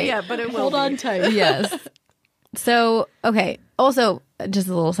Just funny wait. yet, but it will Hold be. on tight. Yes. So, okay. Also, just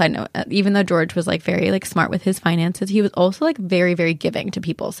a little side note, even though George was like very like smart with his finances, he was also like very, very giving to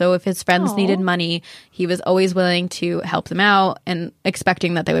people. So if his friends needed money, he was always willing to help them out and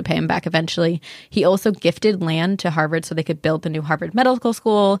expecting that they would pay him back eventually. He also gifted land to Harvard so they could build the new Harvard Medical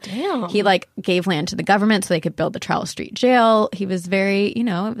School. Damn. He like gave land to the government so they could build the Charles Street Jail. He was very,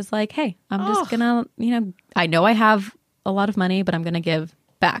 it was like, hey, I'm just gonna, I know I have a lot of money, but I'm gonna give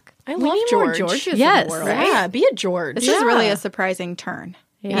back. I We love need George. more Georges Yes. in the world. Yeah, be a George. This is really a surprising turn,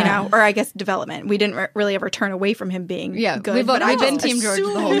 or I guess development. We didn't really ever turn away from him being good. we've but I been just Team George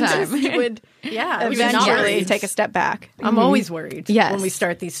the whole assumed time. He would, eventually take a step back. I'm always worried Yes. when we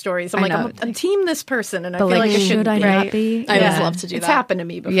start these stories. I'm I like, know. I'm team this person, and I But feel like, like I should I right? not be? I always love to do It's that. happened to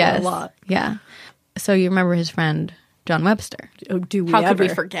me before Yes. a lot. Yeah. So you remember his friend John Webster? Oh, do we How ever? could we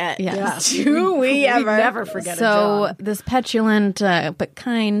forget? Yes. Yeah. Do we ever? Never forget a So John. this petulant but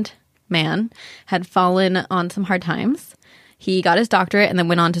kind man had fallen on some hard times. He got his doctorate and then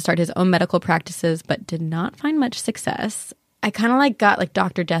went on to start his own medical practices, but did not find much success. I kind of like got like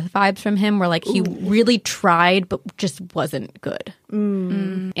Dr. Death vibes from him, where like he really tried but just wasn't good.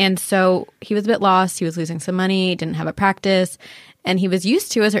 And so he was a bit lost. He was losing some money, didn't have a practice, and he was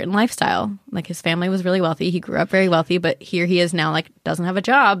used to a certain lifestyle. Like his family was really wealthy. He grew up very wealthy, but here he is now, like doesn't have a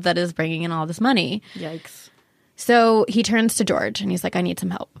job that is bringing in all this money. Yikes. So he turns to George and he's like, I need some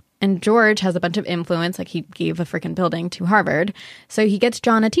help. And George has a bunch of influence. Like he gave a freaking building to Harvard. So he gets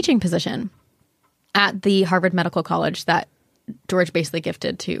John a teaching position at the Harvard Medical College that George basically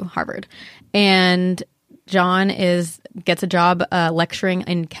gifted to Harvard. And John gets a job lecturing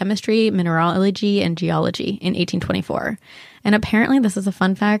in chemistry, mineralogy, and geology in 1824. And apparently, this is a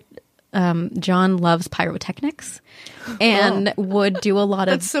fun fact, John loves pyrotechnics and would do a lot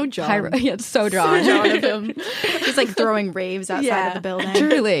of That's so John. yeah, it's so John. John of him. He's like throwing raves outside of the building.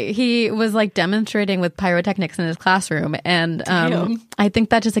 Truly, he was like demonstrating with pyrotechnics in his classroom, and I think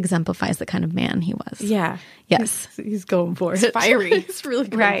that just exemplifies the kind of man he was. Yeah. Yes. He's going for it. fiery. He's really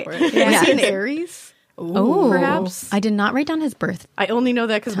going Right. for it. Yeah. Was he an Aries? Oh, perhaps. I did not write down his birth. I only know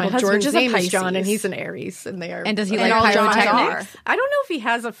that because my husband's George is a name is John, and Pisces. he's an Aries, and they are. And does he and like all Johns pyrotechnics? are. I don't know if he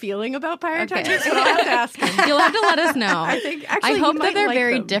has a feeling about pyrotechnics, but I'll have to ask him. You'll have to let us know. I think actually I he hope might that they're like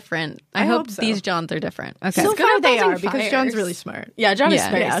very them. different. I I hope hope so. these Johns are different. Okay, So good they are building because fires. John's really smart. Yeah, John Yeah. is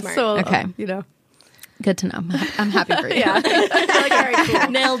very Yeah, smart. so Okay. Good to know. I'm happy for you. yeah, like, all right, cool.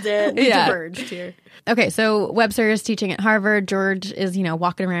 Nailed it. We Yeah. diverged here. Okay, so Webster is teaching at Harvard. George is,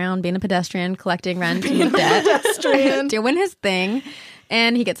 walking around, being a pedestrian, collecting rent and debt, doing his thing.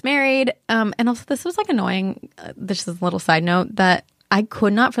 And he gets married. And also, this was like annoying. This is a little side note that I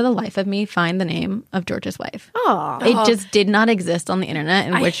could not for the life of me find the name of George's wife. Oh, It just did not exist on the internet,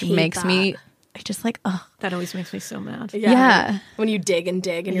 and which hate makes that. me just like, oh, that always makes me so mad. yeah. When you dig and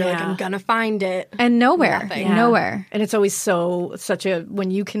dig and you're like, Yeah. I'm gonna find it. And nowhere, Nothing. nowhere. And it's always such a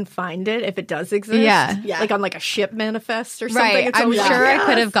when you can find it if it does exist. Yeah. Yeah. like on like a ship manifest or something. Right. It's I'm always sure like, I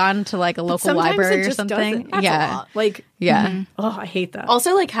could yes. have gone to like a local Sometimes library it or just something. doesn't. That's Yeah. a lot. Like, Yeah. oh, I hate that.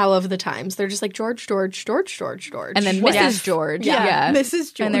 Also, like how of the times they're just like George. And then What? Mrs. George. Yeah.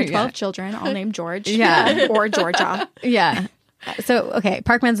 Mrs. George. And their 12 children, all named George. Yeah. Or Georgia. Yeah. So, okay,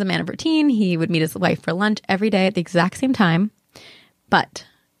 Parkman's a man of routine. He would meet his wife for lunch every day at the exact same time. But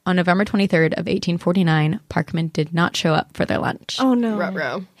on November 23rd of 1849, Parkman did not show up for their lunch. Oh no.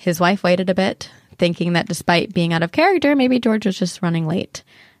 Ruh-roh. His wife waited a bit, thinking that despite being out of character, maybe George was just running late.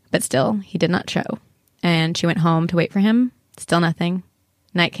 But still, he did not show. And she went home to wait for him. Still nothing.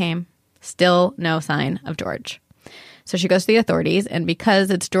 Night came. Still no sign of George. So she goes to the authorities, and because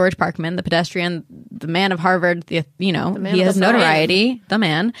it's George Parkman, the pedestrian, the man of Harvard, he has notoriety, the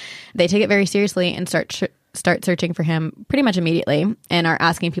man, they take it very seriously and start searching for him pretty much immediately and are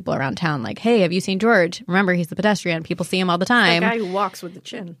asking people around town, like, hey, have you seen George? Remember, he's the pedestrian. People see him all the The time. guy who walks with the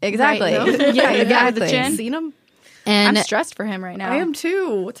chin. Exactly. Right, no? Yeah, exactly. the chin. Seen him? And I'm stressed for him right now. I am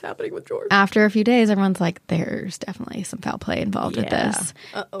too. What's happening with George? after a few days, everyone's like, there's definitely some foul play involved with this.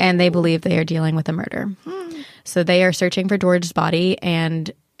 And they believe they are dealing with a murder. So they are searching for George's body,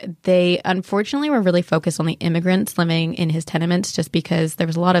 and they unfortunately were really focused on the immigrants living in his tenements just because there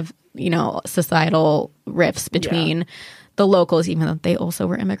was a lot of, societal rifts between the the locals, even though they also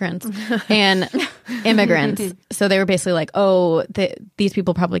were immigrants, and immigrants. So they were basically like, oh, these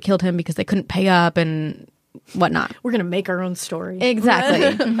people probably killed him because they couldn't pay up and whatnot. We're going to make our own story.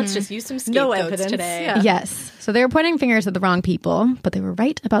 Exactly. Let's just use some scapegoats today. Yeah. Yes. So they were pointing fingers at the wrong people, but they were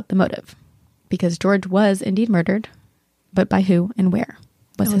right about the motive. Because George was indeed murdered. But by who and where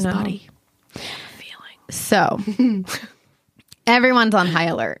was his body? So everyone's on high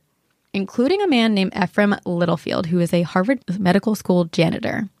alert, including a man named Ephraim Littlefield, who is a Harvard Medical School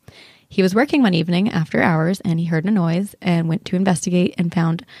janitor. He was working one evening after hours, and he heard a noise and went to investigate and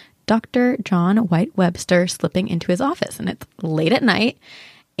found Dr. John White Webster slipping into his office. And it's late at night,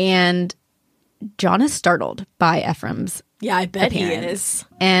 and John is startled by Ephraim's Yeah, I bet appearance. he is.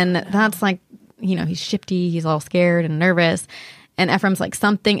 And that's like, you know, he's shifty, he's all scared and nervous. And Ephraim's like,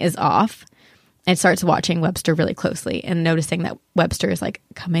 something is off. And starts watching Webster really closely and noticing that Webster is like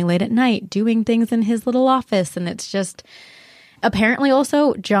coming late at night, doing things in his little office. And it's just, apparently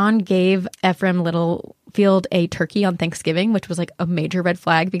also, John gave Ephraim Littlefield a turkey on Thanksgiving, which was like a major red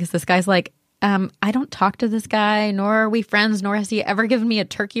flag because this guy's like, I don't talk to this guy, nor are we friends, nor has he ever given me a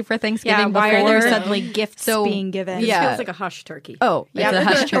turkey for Thanksgiving before. Why are there suddenly gifts being given? It feels like a hush turkey. Oh, it's a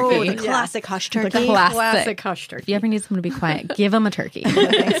hush turkey. The classic hush turkey. The Classic hush turkey. If you ever need someone to be quiet, give them a turkey.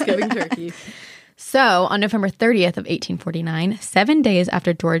 Thanksgiving turkey. So on November 30th of 1849, 7 days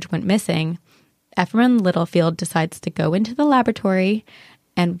after George went missing, Ephraim Littlefield decides to go into the laboratory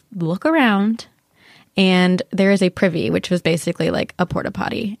and look around. And there is a privy, which was basically like a porta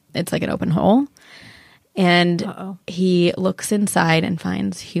potty. It's like an open hole. And he looks inside and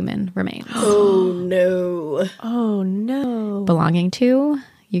finds human remains. Oh, no. Oh, no. Belonging to,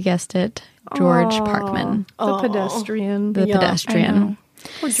 you guessed it, George Parkman. The pedestrian. The pedestrian.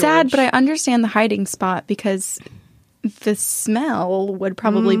 Sad, but I understand the hiding spot because the smell would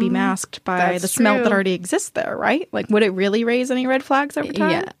probably be masked by That's the smell true. that already exists there, right? Like, would it really raise any red flags every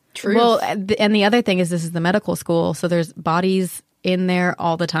time? Yeah. Truth. Well, and the other thing is this is the medical school, so there's bodies in there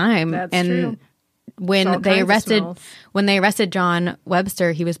all the time. That's and true. When they arrested John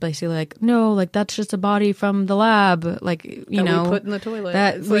Webster, he was basically like, "No, like that's just a body from the lab, like you know, we put in the toilet.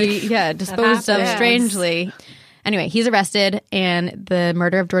 that It's we like, disposed of happens. strangely." Anyway, he's arrested, and the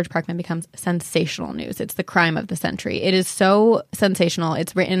murder of George Parkman becomes sensational news. It's the crime of the century. It is so sensational.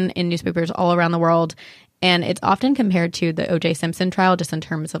 It's written in newspapers all around the world, and it's often compared to the O.J. Simpson trial just in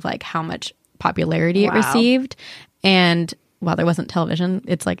terms of like how much popularity it received. And while there wasn't television,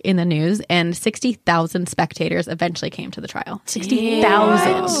 it's like in the news, and 60,000 spectators eventually came to the trial.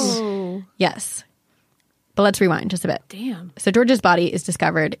 60,000. Yes. But let's rewind just a bit. Damn. So George's body is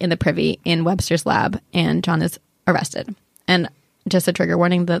discovered in the privy in Webster's lab, and John is arrested. And just a trigger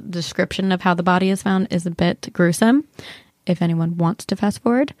warning, the description of how the body is found is a bit gruesome, if anyone wants to fast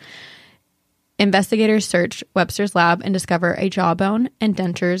forward. Investigators search Webster's lab and discover a jawbone and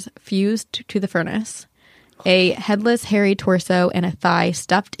dentures fused to the furnace, a headless, hairy torso, and a thigh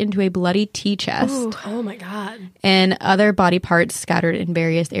stuffed into a bloody tea chest. Ooh, oh my God. And other body parts scattered in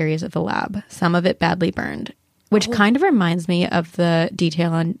various areas of the lab, some of it badly burned, which kind of reminds me of the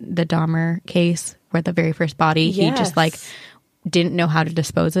detail on the Dahmer case where the very first body, he just like didn't know how to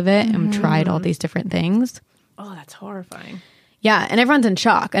dispose of it and tried all these different things. Oh, that's horrifying. Yeah, and everyone's in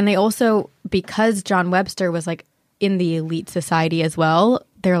shock. And they also, because John Webster was like in the elite society as well,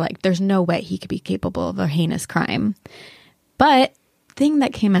 they're like, there's no way he could be capable of a heinous crime. But thing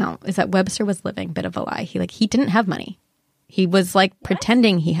that came out is that Webster was living a bit of a lie. He didn't have money. He was like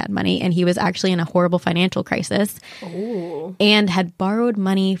pretending he had money, and he was actually in a horrible financial crisis and had borrowed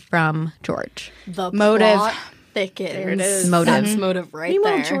money from George. The Motive. plot thickens. There it is. Motive. That's motive right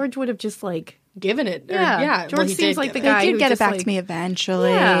Meanwhile, there. George would have just like Given it. Or, Yeah. George well, he seems did like the give it. guy He who could get it just, back like- to me eventually.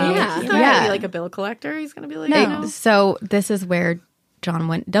 Yeah. He's not Yeah. gonna be like a bill collector. He's gonna be like, No. So this is where John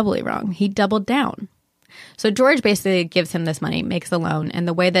went doubly wrong. He doubled down. So George basically gives him this money, makes the loan, and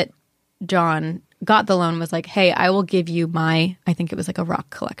the way that John got the loan was like, hey, I will give you my, I think it was like a rock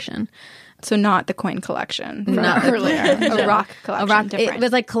collection. So not the coin collection from Not- earlier. A rock collection. A rock, different. it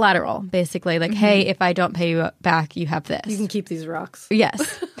was like collateral, basically. Like, hey, if I don't pay you back, you have this. you can keep these rocks. Yes.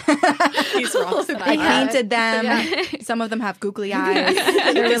 These rocks that I I have. painted them. Some of them have googly eyes.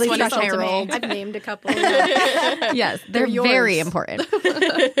 They're really one is special to feral. me. I've named a couple. Yes, they're very important.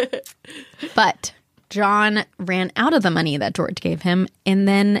 But John ran out of the money that George gave him and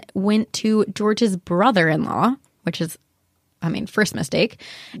then went to George's brother-in-law, which is, I mean, first mistake,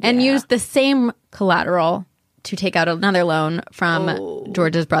 and used the same collateral to take out another loan from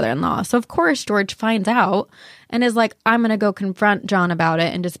George's brother-in-law. So, of course, George finds out and is like, I'm going to go confront John about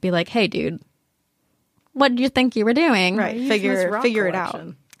it and just be like, hey, dude, what did you think you were doing? Right. Using this rock Figure it out.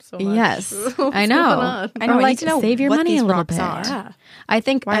 collection. so much. Yes, I know. I know. Or I like need to know save your what money these a little rocks bit. are. Yeah. I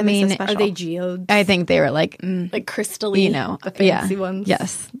think. Why I are they so mean, special? Are they geodes? I think they were like, Like crystally. you know, The fancy ones?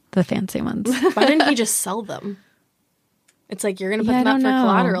 Yes, the fancy ones. Why didn't he just sell them? It's like you're going to put Yeah, I them up for don't know.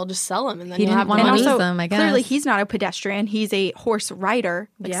 collateral. Just sell them, and then He you'll didn't have wanna money. lose also, them, I guess. clearly he's not a pedestrian. He's a horse rider.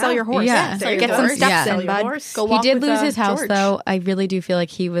 Like, Yeah. sell your horse. Yeah. Sell your Get some horse. steps Yeah. Sell in, your bud. horse. Go He walk did with, lose his house George. though. I really do feel like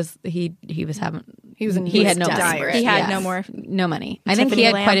he was having He was he had no desperate. money. He had Yeah. no more no money. I think he Tiffany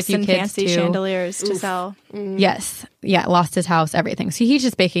had quite a lamps few and kids fancy too. chandeliers to sell. Yes. Yeah. Lost his house, everything. So he's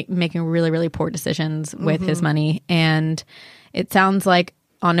just making really, really poor decisions with his money. And it sounds like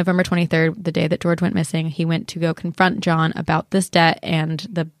on November 23rd, the day that George went missing, he went to go confront John about this debt and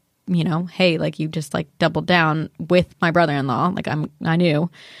the, hey, like you just like doubled down with my brother-in-law. Like I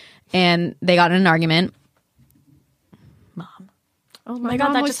knew. And they got in an argument. Oh my God,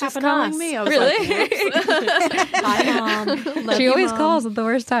 mom that was just happened to calling us. me. I was Really? Hi, Mom. She always calls at the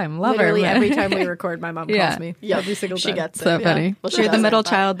worst time. Love literally her. every time we record, my mom Yeah. calls me. Yep. Every single time. She gets it. So funny. Well, she You're the doesn't, middle but-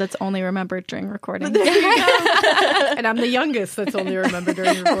 child that's only remembered during recording. And I'm the youngest that's only remembered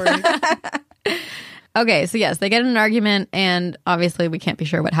during recording. Okay, so yes, they get in an argument, and obviously we can't be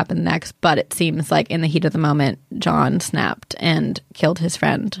sure what happened next, but it seems like in the heat of the moment, John snapped and killed his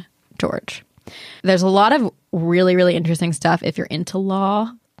friend, George. There's a lot of really, really interesting stuff if you're into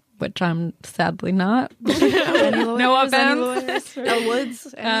law, which I'm sadly not. No offense.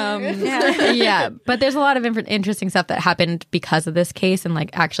 Woods. Yeah, but there's a lot of interesting stuff that happened because of this case and like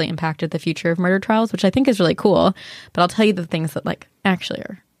actually impacted the future of murder trials, which I think is really cool. But I'll tell you the things that like actually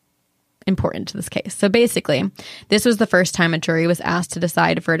are important to this case. So basically, this was the first time a jury was asked to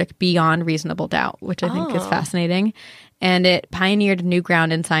decide a verdict beyond reasonable doubt, which I think is fascinating. And it pioneered new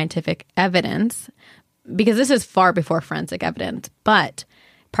ground in scientific evidence because this is far before forensic evidence. But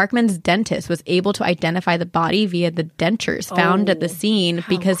Parkman's dentist was able to identify the body via the dentures found at the scene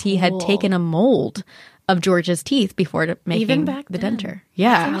because he had taken a mold of George's teeth before making back the then. denture.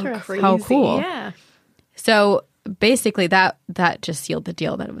 Yeah. How cool. Yeah. So basically that just sealed the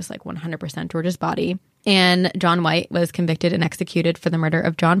deal that it was like 100% George's body. And John White was convicted and executed for the murder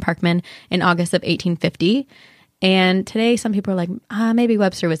of John Parkman in August of 1850. And today some people are like, maybe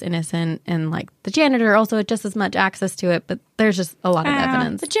Webster was innocent and like the janitor also had just as much access to it, but there's just a lot of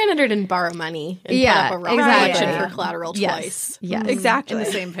evidence. The janitor didn't borrow money and Yeah, put up a rock exactly. collection for collateral twice. Yes. Exactly. In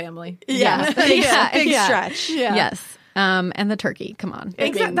the same family. Yeah. Big stretch. Yeah. Yes. And the turkey. Come on.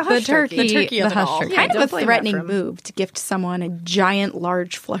 Exactly. The The hush turkey. turkey. The turkey of the it hush all. turkey. Kind of don't a blame that threatening for him. move to gift someone a giant,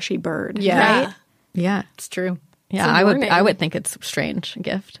 large, fleshy bird. Yeah. Right? Yeah. It's true. Yeah. a I warning. would think it's a strange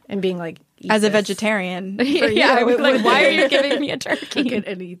gift. And being like, eat As a this. vegetarian. Yeah. I was like, why are you giving me a Cook turkey? it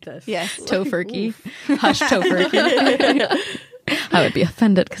and eat this. Yes. Tofurkey. Hush tofurkey. I would be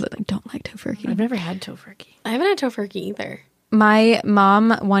offended because I don't like tofurkey. I've never had tofurkey. I haven't had tofurkey either. My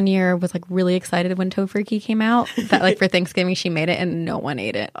mom one year was like really excited when tofurkey came out. That like for Thanksgiving she made it and no one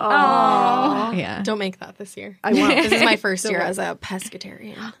ate it. Oh, yeah. Don't make that this year. I won't. This is my first year as a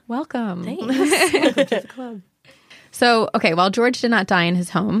pescatarian. Welcome. Thanks. So, okay, while George did not die in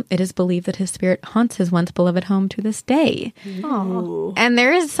his home, it is believed that his spirit haunts his once beloved home to this day. Ooh. And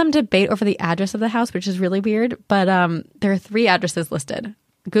there is some debate over the address of the house, which is really weird, but there are 3 addresses listed.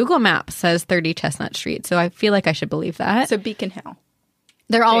 Google Maps says 30 Chestnut Street, so I feel like I should believe that. So Beacon Hill.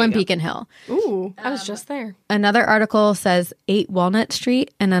 They're all in Beacon Hill. Ooh. I was just there. Another article says 8 Walnut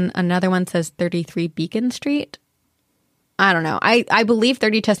Street, and then another one says 33 Beacon Street. I don't know. I believe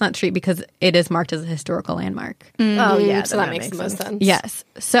 30 Chestnut Street because it is marked as a historical landmark. Oh, yeah. So then that makes the most sense. Yes.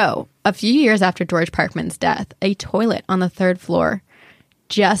 So, a few years after George Parkman's death, a toilet on the 3rd floor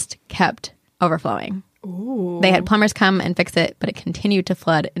just kept overflowing. Ooh. They had plumbers come and fix it, but it continued to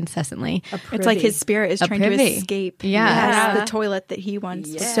flood incessantly. It's like his spirit is trying to privy. escape. Yeah. The toilet that he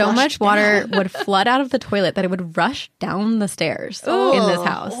wants. to So flush much water would flood out of the toilet that it would rush down the stairs in this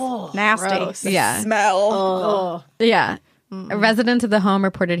house. down. Nasty. Gross. Yeah. Smell. Yeah. Residents of the home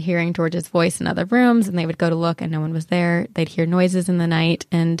reported hearing George's voice in other rooms, and they would go to look and no one was there. They'd hear noises in the night.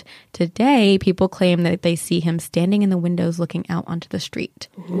 And today, people claim that they see him standing in the windows looking out onto the street.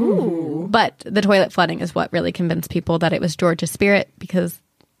 Ooh. But the toilet flooding is what really convinced people that it was George's spirit because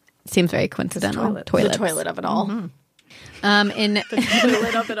it seems very coincidental. The toilet of it all. In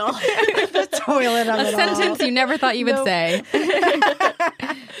toilet of it all. The toilet of a it all. sentence you never thought you would say.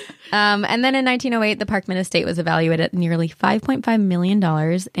 And then in 1908, the Parkman estate was evaluated at nearly $5.5 million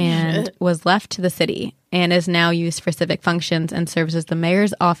and was left to the city and is now used for civic functions and serves as the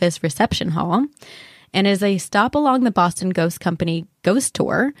mayor's office reception hall. and is a stop along the Boston Ghost Company ghost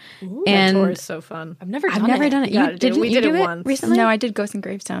tour. Ooh, and that tour is so fun. I've never done it. You did we did do it it once recently? No, I did Ghosts and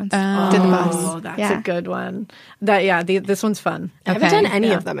Gravestones. Did the bus. Oh, that's a good one. This one's fun. I haven't done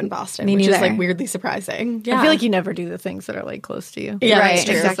any of them in Boston, Me which is neither. like weirdly surprising. Yeah. I feel like you never do the things that are like close to you. Yeah, Right, that's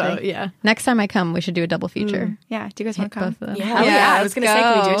true. exactly. So, yeah. Next time I come, we should do a double feature. Yeah. Do you guys want to Both come? of them. Yeah, Yeah, I was going to say,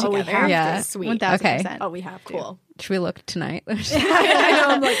 can we do it go. together? Yeah. Sweet. 1000%. Okay. Oh, we have to. Cool. Should we look tonight? I know.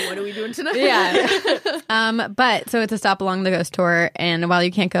 I'm like, what are we doing tonight? Yeah. But so it's a stop along the ghost tour, and while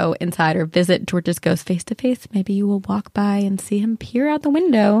you can't go inside or visit George's ghost face to face, maybe you will walk by and see him peer out the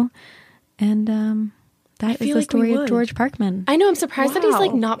window. And that is the like we story of would. George Parkman. I know. I'm surprised that he's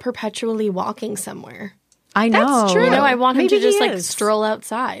like Wow. not perpetually walking somewhere. I know. That's true. You know, I want him Maybe to just he like is. stroll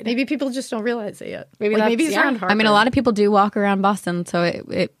outside. Maybe people just don't realize it yet. Maybe like, that's- maybe he's yeah. around Harvard. I mean, a lot of people do walk around Boston, so it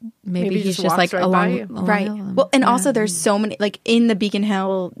maybe Maybe he he's just just like walks right by along, you. along Right. the island. Well, and also there's so many, like in the Beacon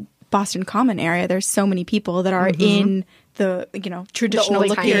Hill, Boston Common area, there's so many people that are in the, traditional old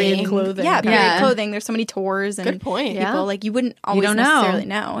looking period clothing. Yeah, period Yeah. clothing. There's so many tours and Good point. people. Yeah. Like you wouldn't always don't know. necessarily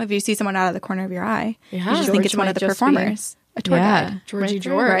know if you see someone out of the corner of your eye. Yeah. You just think George it's one of the might just be performers. A tour Yeah. guide. Georgie Right,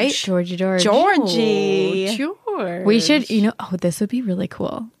 George. right? Georgie George. Georgie. George. We should, this would be really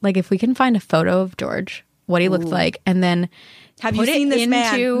cool. Like if we can find a photo of George, what he looked like, and then Have you put it seen this into-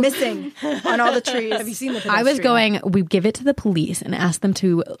 man missing on all the trees? Have you seen the I was pedestrian? going, we give it to the police and ask them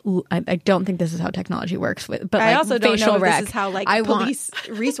to, I don't think this is how technology works, but I like also don't facial know if rec. this is how like I want- police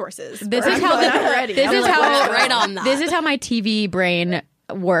resources. This work. is how this is how right on that. This is how my TV brain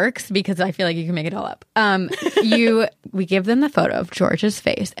works because I feel like you can make it all up. We give them the photo of George's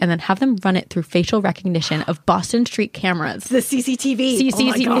face and then have them run it through facial recognition of Boston Street cameras. the CCTV.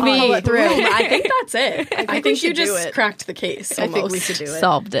 CCTV. Pull it through. I think that's it. I think, we you should do just it. cracked the case. I think we almost. should do it.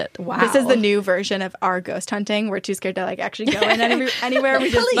 Solved it. Wow. This is the new version of our ghost hunting. We're too scared to like actually go in anywhere. We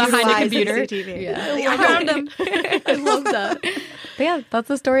just Behind a utilize computer. CCTV. Yeah. I found him. I love that. But yeah, that's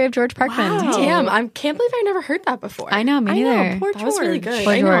the story of George Parkman. Damn, I can't believe I never heard that before. I know, me neither. Poor That was really George. good.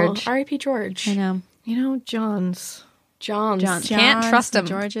 Poor I know. George. R.I.P. George. I know. John's. John's. John. Can't trust him.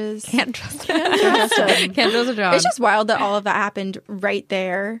 George's. Can't trust him. Can't trust a John. It's just wild that all of that happened right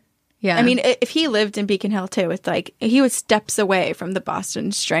there. yeah. I mean, if he lived in Beacon Hill too, it's like he was steps away from the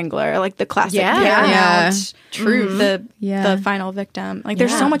Boston Strangler, like the classic Paramount, Yeah. True, the Yeah. final victim. Like,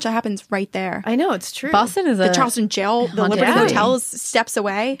 there's so much that happens right there. I know, it's true. Boston is The a Charleston Jail, the haunted Liberty city. Hotel is steps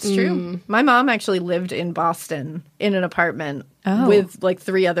away. It's true. My mom actually lived in Boston in an apartment Oh. with like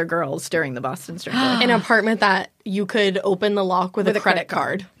 3 other girls during the Boston Strangler. An apartment that you could open the lock with a credit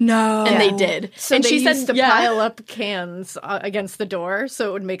card. No, And they did. So and they she used said, to yeah. pile up cans against the door so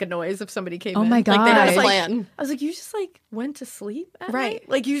it would make a noise if somebody came Oh in. my God. Like they had a Gosh. plan. I was like, you just like went to sleep at Right. night?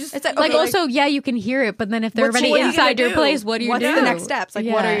 Like you just It's like, like okay, also, yeah, you can hear it, but then if they're What's- already what are you inside gonna your do? place, what do you what's do? the next steps? Like,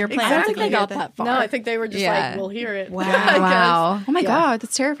 what Yeah. are your plans? I don't think Like, they you got hear that far. No, I think they were just Yeah. like, we'll hear it. Wow. I guess. Wow. Oh my God,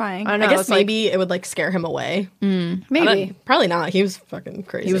 that's terrifying. I I know, guess it's like, maybe it would like scare him away. maybe. Probably not. He was fucking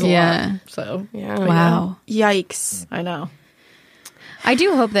crazy. He was Yeah. alive. So Yeah. Wow. Yikes. I know. I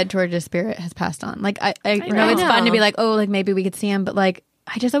do hope that George's spirit has passed on. Like I know it's know. fun to be like, oh, like maybe we could see him, but like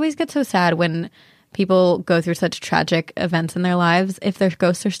I just always get so sad when people go through such tragic events in their lives if their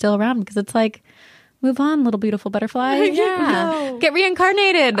ghosts are still around because it's like, move on, little beautiful butterfly. Yeah. Get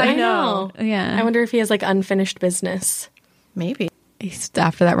reincarnated. I know. Yeah. I wonder if he has like unfinished business. Maybe. He's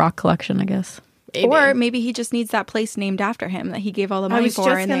after that rock collection, I guess. Maybe. Or maybe he just needs that place named after him that he gave all the money was for.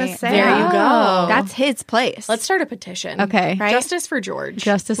 just and gonna they- say. There you go. That's his place. Let's start a petition. Okay. Right? Justice for George.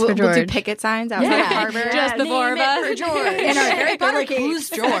 Justice We'll, for George. we'll do picket signs outside Yeah. Harvard. Just the four of us. For George. in our Harry Potter like, capes. who's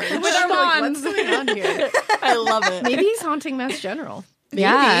George? With our wands. What's going on here? I love it. Maybe he's haunting Mass General.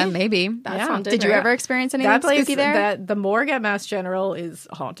 Yeah, maybe. That's Yeah. haunted. Did you ever experience anything That place, spooky there? that the morgue at Mass General is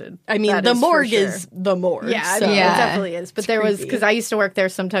haunted. I mean, That the is for morgue sure. is the morgue. Yeah, so. I mean, Yeah. it definitely is. But there was creepy. because I used to work there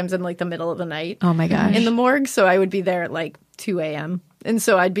sometimes in like the middle of the night. Oh my gosh. In the morgue, so I would be there at like 2 a.m. And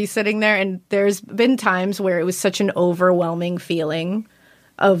so I'd be sitting there, and there's been times where it was such an overwhelming feeling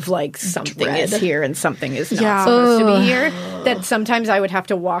of like something Dread. is here and something is not Yeah. supposed to be here. That sometimes I would have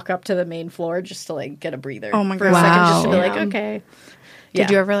to walk up to the main floor just to like get a breather. Oh my for a God. second, just to be Wow. like, okay. Did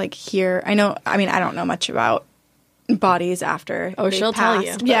Yeah. you ever like hear? I don't know much about bodies after. Oh, they've she'll tell you.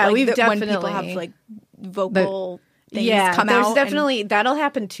 passed, but, Yeah, like, we've when people definitely- have like vocal things Yeah, come there's out. definitely that'll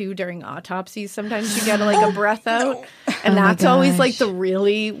happen too during autopsies. Sometimes you get like a breath out, and Oh my that's always gosh. like the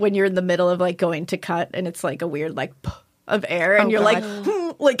really when you're in the middle of like going to cut, and it's like a weird like of air, and Oh, you're like,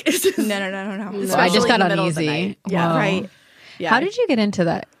 God. like it's just, no. I just especially got in the middle of the uneasy. night. Yeah, Whoa. Right. Yeah. How did you get into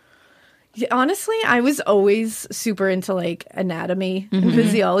that? Honestly, I was always super into like anatomy and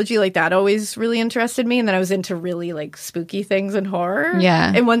physiology. Like that always really interested me. And then I was into really like spooky things and horror.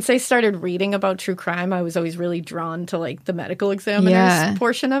 Yeah. And once I started reading about true crime, I was always really drawn to like the medical examiner's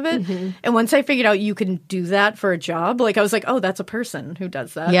portion of it. And once I figured out you can do that for a job, like I was like, oh, that's a person who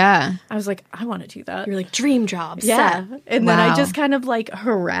does that. Yeah. I was like, I want to do that. You're like, dream jobs. Yeah. And then Wow. I just kind of like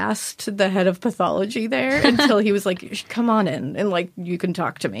harassed the head of pathology there until he was like, come on in and like you can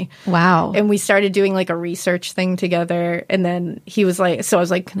talk to me. Wow. And we started doing like a research thing together. And then he was like, so I was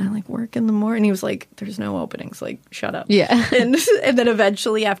like, can I like work in the morning? And he was like, there's no openings. Like, shut up. Yeah. And then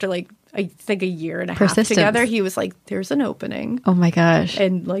eventually after like, I think a year and a half Persistence. together, he was like, there's an opening. Oh my gosh.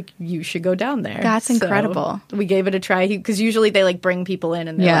 And like, you should go down there. That's So incredible. we gave it a try because usually they like bring people in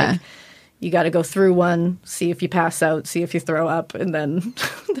and they're Yeah. like, you got to go through one, see if you pass out, see if you throw up, and then,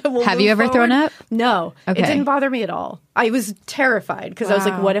 then we'll Have move you ever thrown forward. up? No. Okay. It didn't bother me at all. I was terrified because I was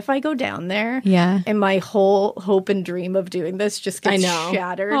like, Wow. what if I go down there? Yeah. And my whole hope and dream of doing this just gets I know.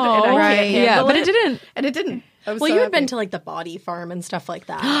 shattered. Oh, and I right. can't Yeah, handle but it didn't. And it didn't. I was Well, so you had been happy. to like the body farm and stuff like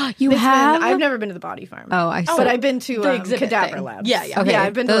that. You It's been- have? I've never been to the body farm. Oh, I But see. I've been to The exhibit cadaver thing. labs. Yeah, yeah. Okay, Yeah,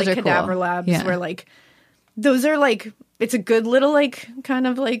 I've been to those like are cool. cadaver labs Yeah. where like those are like it's a good little like kind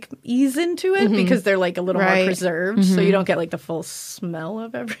of like ease into it because they're like a little Right. more preserved, so you don't get like the full smell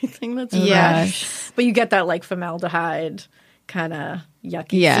of everything that's Yeah. fresh. But you get that like formaldehyde kind of yucky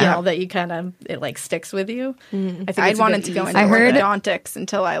Yeah. smell that you kind of it like sticks with you. I think I it's a wanted good to go ease. into I heard- orthodontics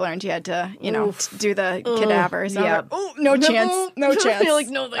until I learned you had to, do the cadavers. And I was yeah. like, oh, no chance. No chance. You're like,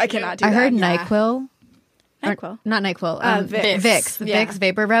 no, thank I cannot do I that. heard Yeah. NyQuil. NyQuil. Not NyQuil. Vicks. Vicks. Yeah. Vicks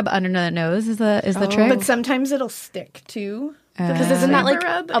vapor rub under the nose is the trick. But sometimes it'll stick too. Because isn't that like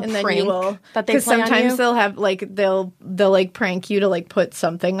Rub, a and then prank you will, that they because play on sometimes you? they'll have like they'll like prank you to like put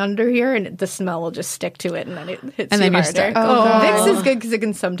something under here and the smell will just stick to it and then it hits And you then you're harder. stuck. Oh, Vicks God. is good because it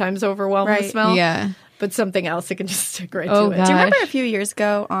can sometimes overwhelm the Right. smell. Yeah. But something else it can just stick right Oh, to it. God. Do you remember Gosh. a few years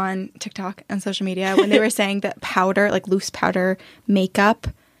ago on TikTok and social media when they were saying that powder, like loose powder makeup,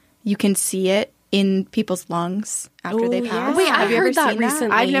 you can see it in people's lungs after they pass? Wait, I Have you ever heard that seen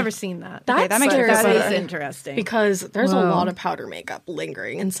recently. I've never seen that. Okay, that makes me feel that better. is interesting. because there's a Whoa. lot of powder makeup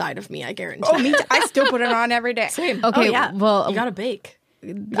lingering inside of me. I guarantee. Oh, me too. I still put it on every day. Same. Okay, yeah. well, You gotta bake.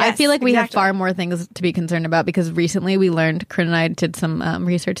 I feel like we have exactly. far more things to be concerned about because recently we learned, Corinne and I did some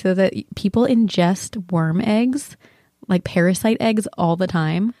research that people ingest worm eggs, like parasite eggs, all the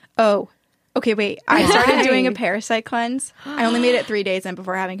time. Oh. Okay, wait. I started doing a parasite cleanse. I only made it 3 days in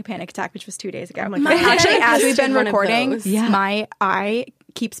before having a panic attack, which was 2 days ago. Actually, as we've been one of recording, those. Yeah. my eye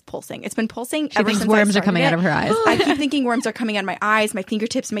keeps pulsing. It's been pulsing ever thinks since worms I are coming started out of her eyes. I keep thinking worms are coming out of my eyes, my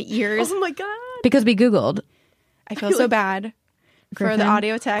fingertips, my ears. Oh my god. Because we Googled. I feel so bad for Griffin, the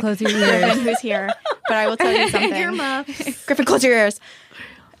audio tech. close your Griffin, ears. who's here. But I will tell you something. Griffin, close your ears.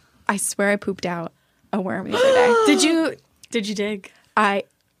 I swear I pooped out a worm the other day. Did you dig?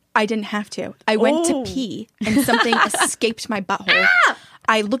 I didn't have to. I went to pee and something escaped my butthole.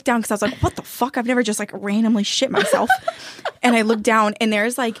 I looked down because I was like, what the fuck? I've never just like randomly shit myself. And I looked down and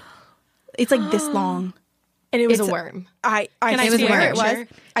there's like, it's like this long. And it was It's a worm. I I see swear a it was. picture?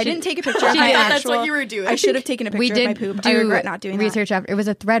 I didn't take a picture of my did. actual. That's what you were doing. I should have taken a We picture of did my poop. do I regret not doing research after. It was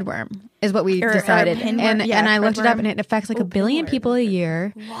a threadworm, is what we Or a decided. pinworm. And Yeah, I looked it up, threadworm. and it affects like a billion people a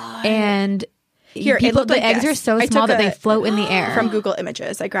year. And Here, it people, looked the like eggs this. are so I small took that they a- float in the air. From Google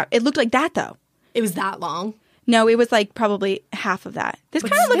Images, I grabbed. It looked like that though. It was that long. No, it was like probably half of that. This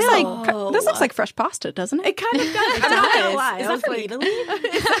kind of looks still. like this looks like fresh pasta, doesn't it? It kind of does. I'm not gonna lie. Is I that was from like, Italy?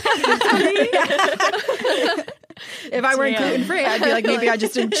 If I weren't gluten free, I'd be like, maybe I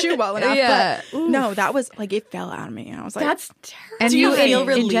just didn't chew well enough. Yeah. But no, that was like it fell out of me. I was like, that's terrible. and Do you feel ingest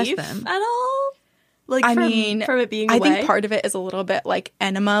relief them. at all? Like I from, mean, from it being I away? think part of it is a little bit like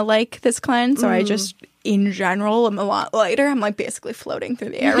enema, like this cleanse. So I just, in general, am a lot lighter. I'm like basically floating through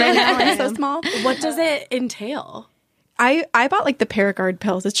the air right now. I'm so small. What does it entail? I bought like the Paragard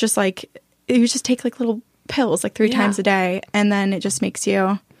pills. It's just like you just take like little pills like 3 times a day, and then it just makes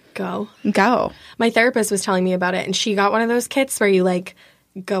you Go. go. My therapist was telling me about it, and she got one of those kits where you like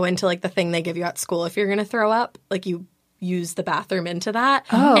go into like the thing they give you at school if you're gonna throw up. Like you use the bathroom into that,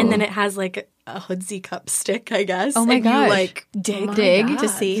 and then it has like a Hoodsy cup stick, I guess. Oh my and gosh. You like Dig to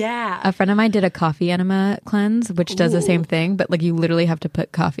see. Yeah. A friend of mine did a coffee enema cleanse, which does the same thing, but like you literally have to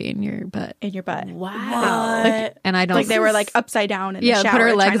put coffee in your butt. In your butt. Wow. And I don't Like they were like upside down in the shower. put her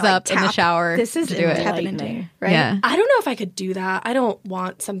trying legs to, like, up in the tap. shower. This is to do it. enlightening. Right? Yeah. I don't know if I could do that. I don't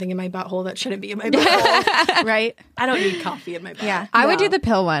want something in my butthole that shouldn't be in my butthole. Right? I don't need coffee in my butt. Yeah. I would do the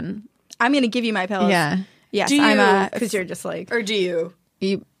pill one. I'm going to give you my pills. Yeah. Yes. Do I'm you? a. Because you're just like, Or do you?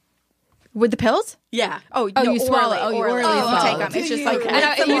 You, With the pills? Yeah. Oh, you swallow. Oh, you orally you swallow. take them. It's just like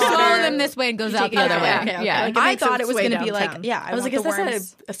you swallow them this way and goes out the other way. Okay. Yeah. Like, I thought it was going to be like, I was like, is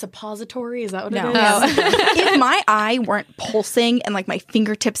this a suppository? Is that what No. it is? If my eye weren't pulsing and like my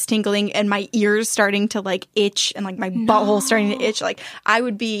fingertips tingling and my ears starting to like itch and like my butthole starting to itch, like I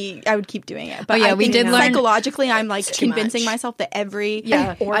would keep doing it. But yeah, we did learn psychologically, I'm like too convincing much. myself that every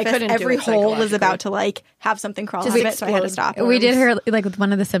I couldn't do every it hole is psychologically. about to like have something crawl out of it, so I had to stop. We did hear like with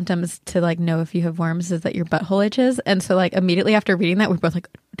one of the symptoms to like know if you have worms is that your butthole itches, and so like immediately after reading that, we're both like,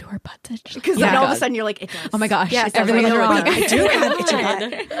 do our butts itch? Because then all of a sudden you're like, it does. Oh my gosh, Yes, everything is wrong. I do have itchy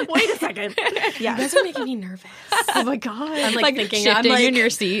butt. Wait a second. You guys are making me nervous. Oh my God. I'm like thinking, shifting I'm like, in your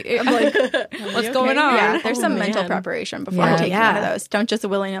seat. I'm like, what's going on? Yeah, there's some Oh, mental man. preparation before Yeah. taking one of those. Don't just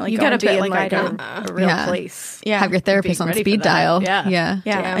willy-nilly You go gotta into be it in like I like do. a real Yeah. place. Yeah. Have your therapist Being on ready for speed that. dial. Yeah. Yeah,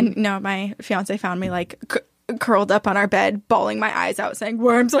 Damn. and no, my fiance found me like curled up on our bed, bawling my eyes out, saying,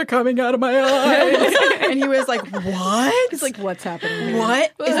 "Worms are coming out of my eyes." And he was like, "What?" It's like, what's happening? "What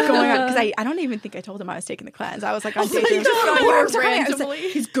is going on?" Because I don't even think I told him I was taking the cleanse. I was like on daydream. God, Worms are coming out. randomly.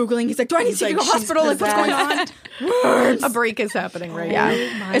 He's Googling. He's like, "Do I need to like, go to the hospital? Like, what's going on?" Worms. A break is happening right Yeah,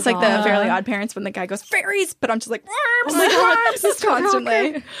 now. it's like the Fairly Odd Parents when the guy goes fairies, but I'm just like worms, worms,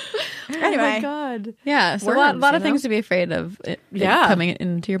 constantly. Anyway, Oh my God. Yeah, so Worms, a lot of you know? things to be afraid of it Yeah. coming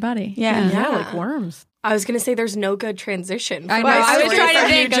into your body. Yeah. Yeah, like worms. I was going to say there's no good transition. I know. from I was story trying to from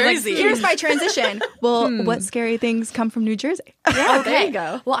think, New I was like, Jersey. here's my transition. Well, what scary things come from New Jersey? Yeah, there you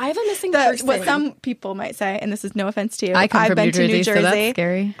go. Well, I have a missing person. What some people might say, and this is no offense to you, I come I've from been New to New Jersey, so Jersey. that's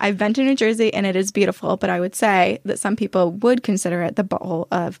scary. I've been to New Jersey, and it is beautiful. But I would say that some people would consider it the butthole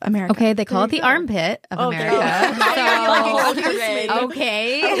of America. Okay, they call it the armpit of America.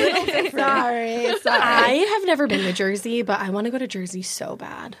 Okay. Sorry. I have never been to Jersey, but I want to go to Jersey so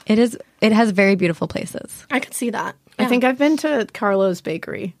bad. It has very beautiful places. I could see that. I think I've been to Carlo's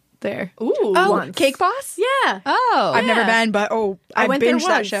Bakery there. Ooh. Once. Cake Boss? Yeah. Oh. I've never been, but I went there binged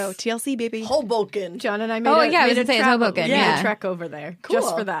that once. show. TLC, baby. Hoboken. John and I made Oh, a, yeah, I was made gonna say it's travel- Hoboken, made yeah. a trek over there Cool.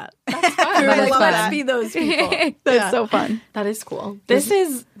 just for that. That's fun. Let's be those people. That's so fun. That is cool. This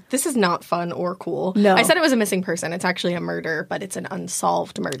is not fun or cool. No. I said it was a missing person. It's actually a murder, but it's an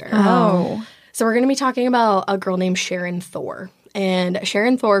unsolved murder. Oh. So we're going to be talking about a girl named Sharon Thor. And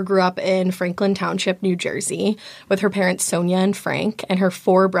Sharon Thor grew up in Franklin Township, New Jersey, with her parents Sonia and Frank, and her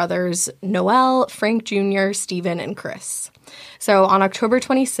 4 brothers Noel, Frank Jr., Stephen, and Chris. So on October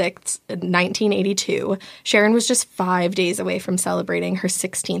 26th, 1982, Sharon was just 5 days away from celebrating her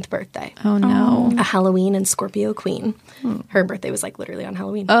 16th birthday. Oh, no. A Halloween and Scorpio queen. Her birthday was like literally on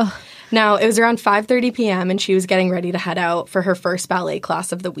Halloween. Now, it was around 5:30 p.m. and she was getting ready to head out for her first ballet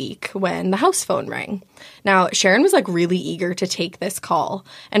class of the week when the house phone rang. Now, Sharon was like really eager to take this call,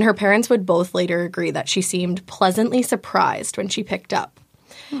 and her parents would both later agree that she seemed pleasantly surprised when she picked up.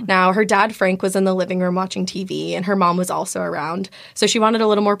 Now, her dad, Frank, was in the living room watching TV, and her mom was also around, so she wanted a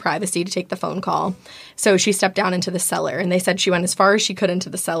little more privacy to take the phone call. So she stepped down into the cellar, and they said she went as far as she could into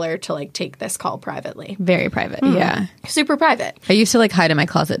the cellar to, like, take this call privately. Very private, yeah. Super private. I used to, like, hide in my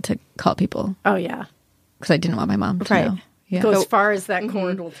closet to call people Oh, yeah. because I didn't want my mom to Right. know. Yeah. Go as far as that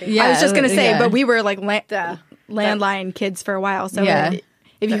cord will take. Yeah. I was just going to say, yeah. but we were like landline kids for a while. So Yeah.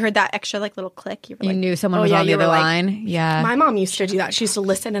 if you heard that extra like little click, you were You like, knew someone Oh, was yeah, on the you other were like- line. Yeah. My mom used to do that. She used to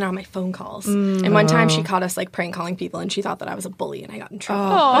listen in on my phone calls. And one time she caught us, like, prank calling people, and she thought that I was a bully, and I got in trouble.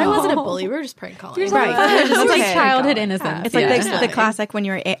 But I wasn't a bully. We were just prank calling. right. It's like Okay. childhood innocence. It's like yeah. the classic when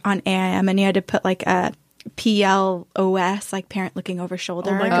you were on AIM and you had to put like a PLOS, like parent looking over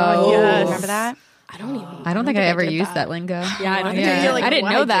shoulder. Oh my God, yes. Remember that? I don't even. I don't think I ever used that lingo. Yeah, I don't think Yeah. I did. I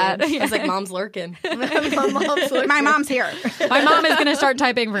didn't know that. I was like, mom's lurking. My mom's here. My mom is going to start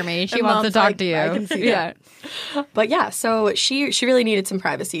typing for me. She wants to mom's talk like, to you. I can see yeah. But yeah, so she really needed some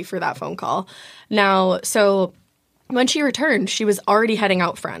privacy for that phone call. Now, so when she returned, she was already heading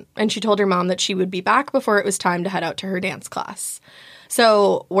out front, and she told her mom that she would be back before it was time to head out to her dance class.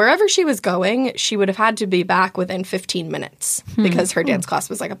 So wherever she was going, she would have had to be back within 15 minutes because her dance class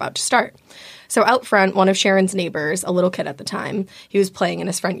was like about to start. So out front, one of Sharon's neighbors, a little kid at the time, he was playing in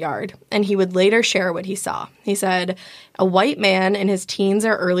his front yard, and he would later share what he saw. He said, a white man in his teens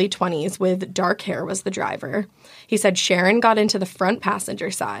or early 20s with dark hair was the driver. He said Sharon got into the front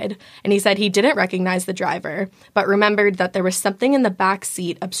passenger side, and he said he didn't recognize the driver, but remembered that there was something in the back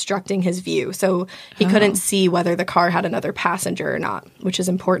seat obstructing his view, so he couldn't see whether the car had another passenger or not, which is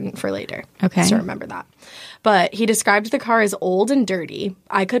important for later. Okay. So remember that. But he described the car as old and dirty.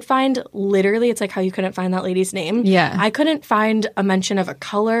 I could find literally, it's like how you couldn't find that lady's name. Yeah. I couldn't find a mention of a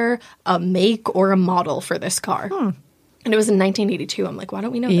color, a make, or a model for this car. And it was in 1982. I'm like, why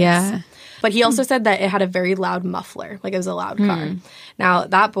don't we know this? Yeah. But he also said that it had a very loud muffler, like it was a loud car. Now,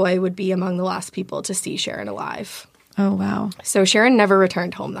 that boy would be among the last people to see Sharon alive. Oh, wow. So Sharon never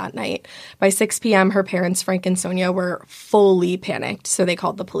returned home that night. By 6 p.m., her parents, Frank and Sonia, were fully panicked, so they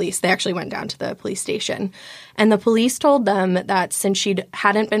called the police. They actually went down to the police station. And the police told them that since she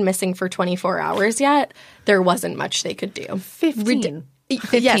hadn't been missing for 24 hours yet, there wasn't much they could do. 15.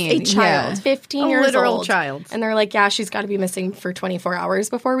 15. Yes, a child. 15 A years literal old. child. And they're like, yeah, she's got to be missing for 24 hours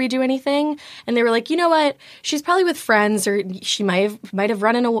before we do anything. And they were like, you know what? She's probably with friends, or she might have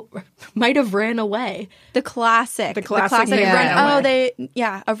ran away. The classic. The classic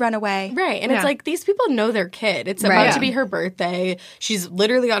a runaway. Right. And Yeah. it's like, these people know their kid. It's about Right. to be her birthday. She's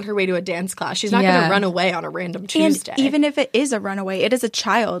literally on her way to a dance class. She's not going to run away on a random Tuesday. And even if it is a runaway, it is a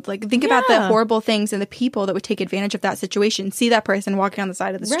child. Like, think about the horrible things and the people that would take advantage of that situation. See that person walking on the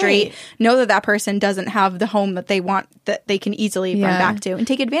side of the street. Know that that person doesn't have the home that they want, that they can easily run back to and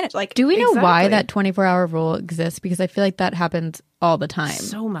take advantage. Like, Do we know why Exactly. that 24-hour rule exists? Because I feel like that happens all the time.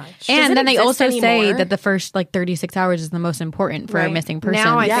 So much. And then they exist also say anymore? that the first 36 hours is the most important for a Right. missing person.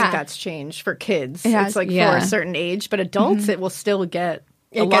 Now I Yeah. think that's changed for kids. has- It's like for yeah. a certain age, but adults, it will still get.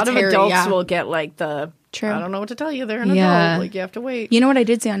 It a lot gets of hairy, adults yeah. will get like the. True. I don't know what to tell you. They're an Yeah. adult. Like you have to wait. You know what I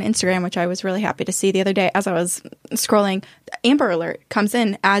did see on Instagram, which I was really happy to see the other day as I was scrolling? The Amber Alert comes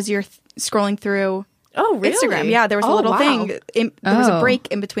in as you're scrolling through Oh, really? Instagram. Yeah, there was a Oh, little wow. thing. There was a Oh. break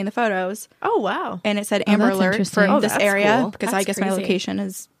in between the photos, Oh, wow. and it said Amber that's Alert interesting. for Oh, this that's area cool. because I That's guess my crazy. location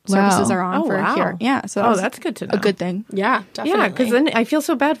is Wow. services are on Oh, for wow. here. Yeah, so that Oh, was that's good to know. a good thing. yeah, definitely. Yeah, because then I feel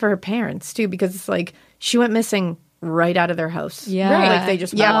so bad for her parents too, because it's like she went missing right out of their house. Yeah. Right. Like they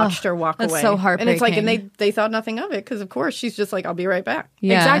just watched her walk That's away. so And it's like, and heartbreaking. they thought nothing of it because of course she's just like, I'll be right back.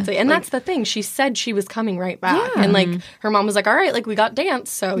 Yeah. Exactly. And that's the thing. She said she was coming right back. Yeah. And like her mom was like, all right, like we got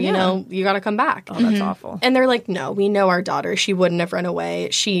dance. So, you Yeah. know, you got to come back. Oh, that's awful. And they're like, no, we know our daughter. She wouldn't have run away.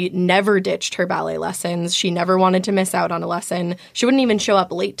 She never ditched her ballet lessons. She never wanted to miss out on a lesson. She wouldn't even show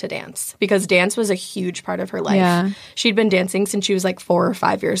up late to dance because dance was a huge part of her life. Yeah. She'd been dancing since she was like 4 or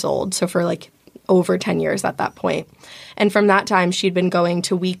 5 years old. So for like over 10 years at that point. And from that time, she'd been going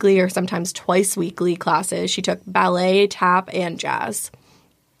to weekly or sometimes twice weekly classes. She took ballet, tap, and jazz.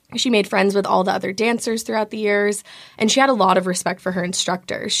 She made friends with all the other dancers throughout the years, and she had a lot of respect for her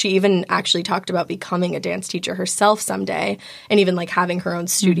instructors. She even actually talked about becoming a dance teacher herself someday and even like having her own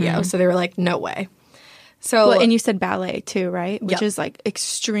studio. So they were like, no way. So Well, and you said ballet too, right? Which Yep. is like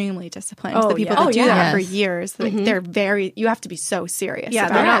extremely disciplined. Oh, The people yeah. that do Oh, that yeah. for Yes. years, like, they're very. You have to be so serious. Yeah,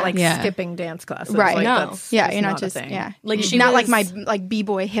 about they're it. not like Yeah. skipping dance classes. Right. Like, No. that's Yeah, just you're not a just thing. like she not was, like my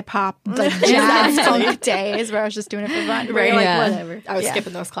b-boy hip hop like jazz funk days where I was just doing it for fun. Where you're like, Yeah. whatever. I was Yeah.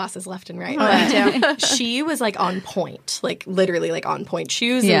 skipping those classes left and right. Oh, But she was like on point, like literally like on point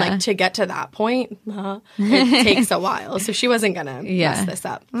shoes. Yeah. And like to get to that point, it takes a while. So she wasn't going to Yeah. mess this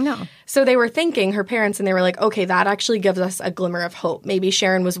up. No. So they were thinking, her parents, and they were like, okay, that actually gives us a glimmer of hope. Maybe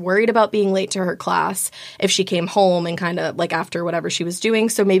Sharon was worried about being late to her class if she came home and kind of like after whatever she was doing.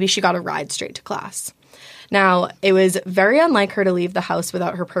 So maybe she got a ride straight to class. Now, it was very unlike her to leave the house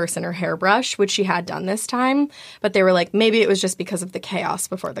without her purse and her hairbrush, which she had done this time. But they were like, maybe it was just because of the chaos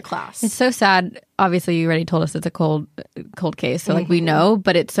before the class. It's so sad. Obviously, you already told us it's a cold case, so like we know.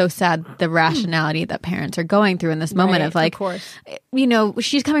 But it's so sad the rationality that parents are going through in this moment of like, you know,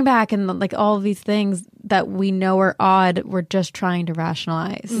 she's coming back, and like all of these things that we know are odd, we're just trying to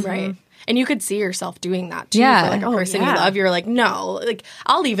rationalize. Right. And you could see yourself doing that too. Yeah. For like a person you love. You're like, no, like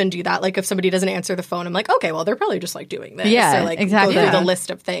I'll even do that. Like if somebody doesn't answer the phone, I'm like, okay, well, they're probably just like doing this. Yeah, or like exactly. go through Yeah. the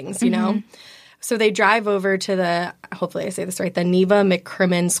list of things, you know? So they drive over to the, hopefully I say this right, the Neva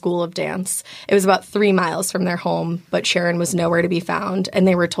McCrimmon School of Dance. It was about 3 miles from their home, but Sharon was nowhere to be found, and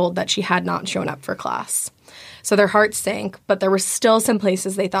they were told that she had not shown up for class. So their hearts sank, but there were still some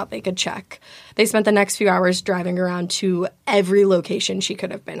places they thought they could check. They spent the next few hours driving around to every location she could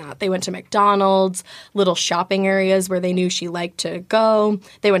have been at. They went to McDonald's, little shopping areas where they knew she liked to go.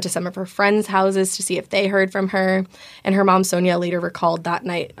 They went to some of her friends' houses to see if they heard from her. And her mom, Sonia, later recalled that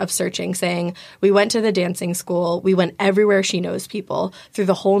night of searching, saying, "We went to the dancing school. We went everywhere she knows people, through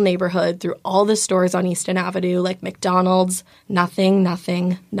the whole neighborhood, through all the stores on Easton Avenue, like McDonald's. Nothing,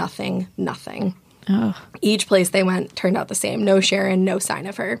 nothing, nothing, nothing." Oh. Each place they went turned out the same. No Sharon, no sign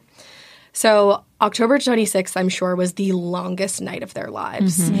of her. So October 26th, I'm sure, was the longest night of their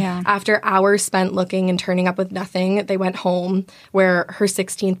lives. Mm-hmm. Yeah. After hours spent looking and turning up with nothing, they went home where her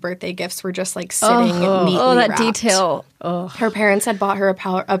 16th birthday gifts were just like sitting neatly that wrapped. detail. Her parents had bought her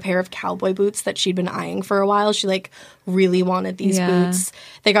a pair of cowboy boots that she'd been eyeing for a while. She like really wanted these boots.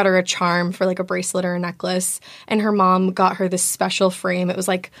 They got her a charm for like a bracelet or a necklace. And her mom got her this special frame. It was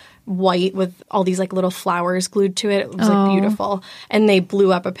like white with all these like little flowers glued to it. It was like beautiful. And they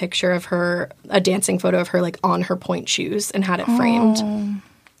blew up a picture of her, a dancing photo of her like on her point shoes and had it framed.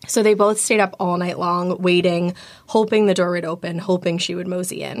 So they both stayed up all night long, waiting, hoping the door would open, hoping she would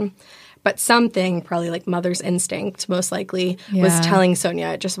mosey in. But something, probably like mother's instinct, most likely, was telling Sonia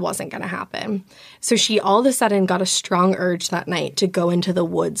it just wasn't going to happen. So she all of a sudden got a strong urge that night to go into the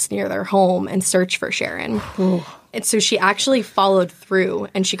woods near their home and search for Sharon. And so she actually followed through,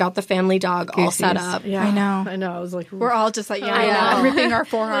 and she got the family dog all set up. Yeah, I know. I know. I was like, We're all just like, ripping our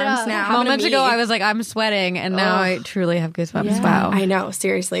forearms now. Moments ago, I was like, I'm sweating, and now I truly have goosebumps. Wow. I know,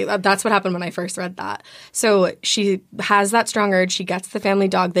 seriously. That's what happened when I first read that. So she has that strong urge. She gets the family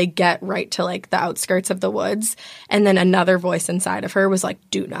dog. They get right to like the outskirts of the woods. And then another voice inside of her was like,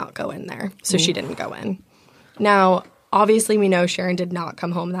 do not go in there. So she didn't go in. Now, obviously, we know Sharon did not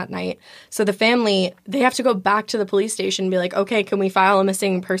come home that night. So the family, they have to go back to the police station and be like, okay, can we file a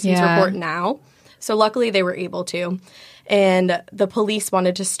missing persons report now? So luckily, they were able to. And the police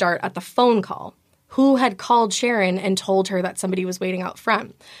wanted to start at the phone call. Who had called Sharon and told her that somebody was waiting out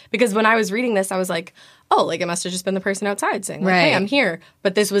front? Because when I was reading this, I was like, oh, like it must have just been the person outside saying, like, hey, I'm here.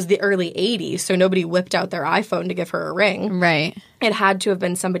 But this was the early 80s, so nobody whipped out their iPhone to give her a ring. Right. It had to have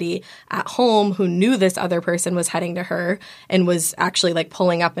been somebody at home who knew this other person was heading to her and was actually like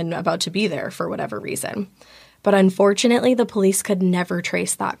pulling up and about to be there for whatever reason. But unfortunately, the police could never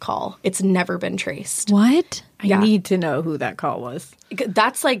trace that call. It's never been traced. What? I need to know who that call was.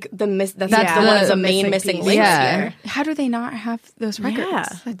 That's like the one of the main missing links here. How do they not have those records? Yeah,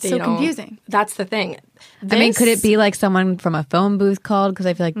 That's so confusing. That's the thing. I mean, could it be like someone from a phone booth called? Because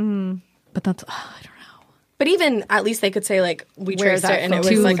I feel like, but that's, I don't know. But even at least they could say like we traced it and it was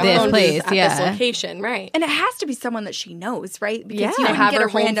to like a this phone place, booth at this location, right? And it has to be someone that she knows, right? Because Yeah. you don't Have get her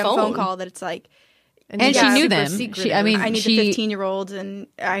a home random phone. phone call that it's like, And she knew them. I need a 15-year-old and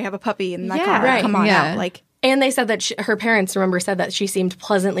I have a puppy in my car. Right. Come on out. Like, and they said that her parents, said that she seemed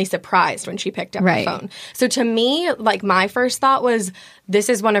pleasantly surprised when she picked up the phone. So to me, like my first thought was, this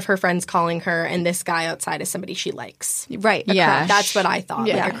is one of her friends calling her, and this guy outside is somebody she likes. right. Yeah. That's what I thought.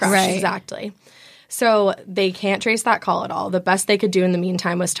 Yeah. Like a crush. Right. Exactly. So they can't trace that call at all. The best they could do in the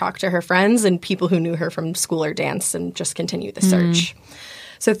meantime was talk to her friends and people who knew her from school or dance and just continue the search.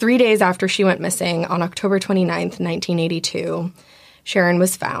 So 3 days after she went missing, on October 29th, 1982, Sharon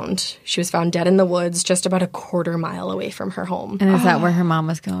was found. She was found dead in the woods just about a quarter mile away from her home. And is that where her mom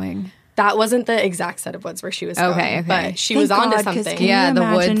was going? That wasn't the exact set of woods where she was going. Okay. But she was onto something. Can you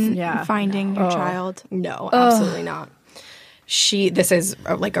the woods. imagine finding your child? No, absolutely not. This is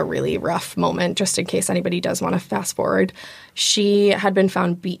like a really rough moment, just in case anybody does want to fast forward. She had been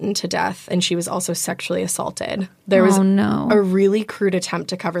found beaten to death, and she was also sexually assaulted. There was a really crude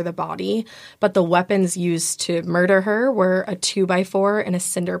attempt to cover the body, but the weapons used to murder her were a 2x4 and a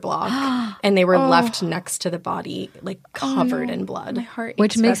cinder block, and they were left next to the body, like covered in blood. My heart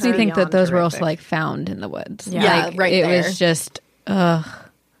Which aches makes for me her. think that those were horrific. also like found in the woods. Yeah, like, right it there. was just, ugh.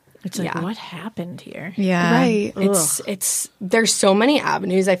 It's like, what happened here? Yeah. Right. It's there's so many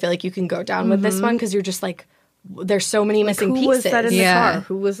avenues I feel like you can go down with this one, because you're just like, there's so many missing Who pieces. was that in the Yeah. car?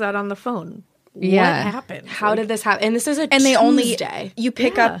 Who was that on the phone? Yeah. What happened? How did this happen? And this is a And they Tuesday. you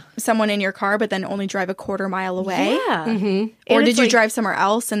pick up someone in your car, but then only drive a quarter mile away. Yeah. Or And did it's you like- drive somewhere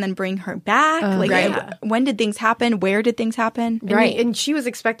else and then bring her back? When did things happen? Where did things happen? And she was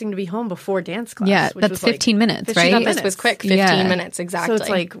expecting to be home before dance class. Yeah, which that's was like 15 minutes, 15 right? She thought this was quick, 15 minutes exactly. So it's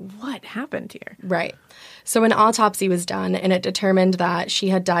like, what happened here? Right. So an autopsy was done, and it determined that she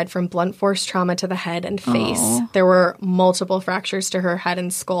had died from blunt force trauma to the head and face. There were multiple fractures to her head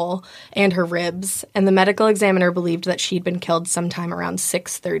and skull and her ribs, and the medical examiner believed that she'd been killed sometime around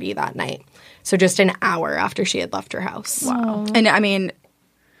 6:30 that night. So just an hour after she had left her house. Wow. And I mean,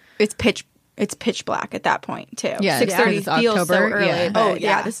 it's pitch black at that point too. Yeah, 6:30 it's feels so October, early. yeah. But Oh,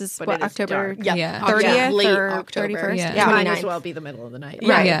 yeah. This is But what, it is October dark. Yep. Yeah. 30th Late or October. 31st. Yeah. Might 29th. as well be the middle of the night.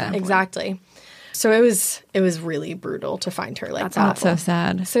 Right, Yeah. exactly. So it was really brutal to find her like that. That's so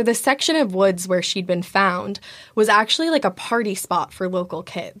sad. So the section of woods where she'd been found was actually like a party spot for local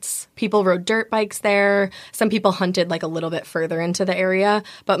kids. People rode dirt bikes there. Some people hunted like a little bit further into the area,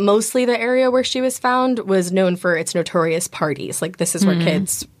 but mostly the area where she was found was known for its notorious parties. Like this is where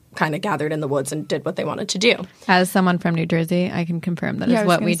kids kind of gathered in the woods and did what they wanted to do. As someone from New Jersey, I can confirm that is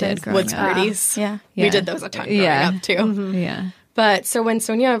what we did growing Woods up. parties. Yeah. We did those a ton growing up too. Mm-hmm. Yeah. But so when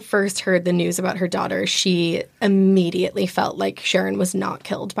Sonia first heard the news about her daughter, she immediately felt like Sharon was not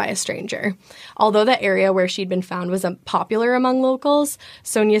killed by a stranger. Although the area where she'd been found was popular among locals,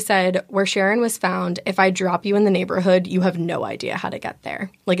 Sonia said, where Sharon was found, if I drop you in the neighborhood, you have no idea how to get there.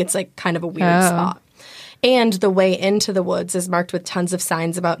 Like, it's like kind of a weird spot. And the way into the woods is marked with tons of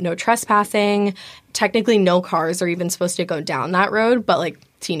signs about no trespassing. Technically, no cars are even supposed to go down that road, but like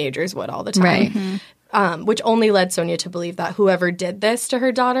teenagers would all the time. Right. Mm-hmm. Which only led Sonia to believe that whoever did this to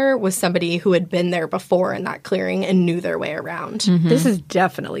her daughter was somebody who had been there before in that clearing and knew their way around. Mm-hmm. This is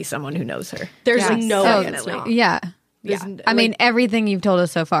definitely someone who knows her. There's no way it's not. Yeah. Yeah. I mean, everything you've told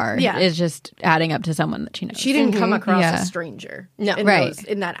us so far Yeah. is just adding up to someone that she knows. She didn't come across Yeah. a stranger. No. in Right. those-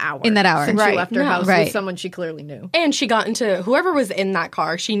 in that hour. In that hour. Since Right. she left her No. house Right. with someone she clearly knew. And she got into whoever was in that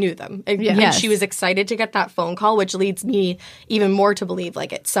car, she knew them. And Yes. she was excited to get that phone call, which leads me even more to believe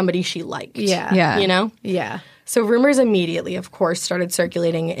like it's somebody she liked. Yeah. Yeah. You know? Yeah. So rumors immediately, of course, started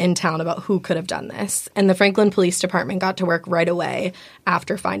circulating in town about who could have done this. And the Franklin Police Department got to work right away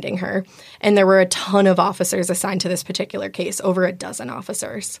after finding her. And there were a ton of officers assigned to this particular case, over a dozen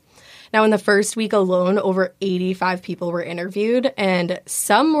officers. Now, in the first week alone, over 85 people were interviewed, and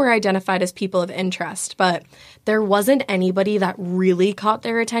some were identified as people of interest, but there wasn't anybody that really caught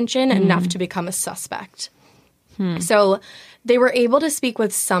their attention enough to become a suspect. So they were able to speak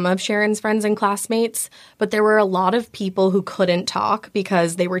with some of Sharon's friends and classmates, but there were a lot of people who couldn't talk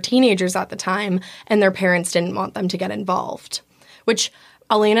because they were teenagers at the time and their parents didn't want them to get involved. Which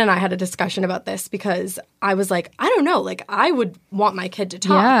Elena and I had a discussion about this because I was like, I don't know, like I would want my kid to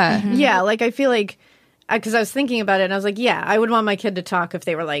talk. Yeah. Yeah, like I feel like, because I was thinking about it and I was like, yeah, I would want my kid to talk if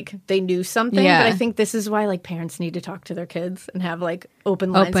they were like, they knew something. Yeah. But I think this is why like parents need to talk to their kids and have like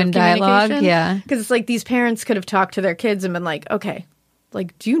open lines Open of dialogue, communication. yeah. Because it's like these parents could have talked to their kids and been like, okay,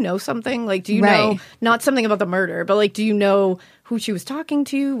 like, do you know something? Like, do you Right. know, not something about the murder, but like, do you know who she was talking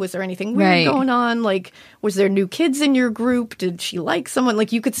to? Was there anything weird Right. going on? Like, was there new kids in your group? Did she like someone?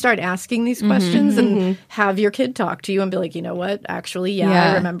 Like, you could start asking these questions and have your kid talk to you and be like, you know what? Actually, yeah,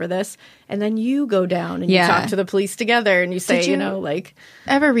 Yeah. I remember this. And then you go down and Yeah. you talk to the police together and you say, Did you you- know, like,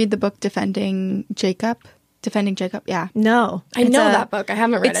 Ever read the book Defending Jacob? Yeah. no. I know that book. I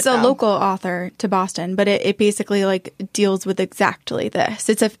haven't read it. It's a though. local author to Boston, but it basically like deals with exactly this.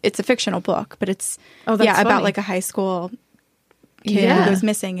 It's a fictional book, but it's Oh, that's about funny. like a high school kid Yeah. who goes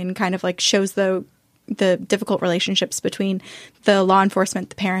missing and kind of like shows the difficult relationships between the law enforcement,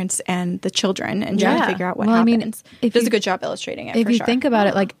 the parents, and the children, and trying Yeah. to figure out what Well, I mean, happens. if It does you- a good job illustrating it. If for you sure. think about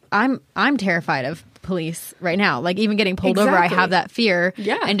it, like I'm terrified of police right now. Like even getting pulled over, I Exactly. have that fear.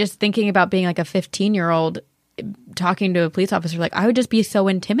 Yeah. And just thinking about being like a 15-year-old talking to a police officer, like I would just be so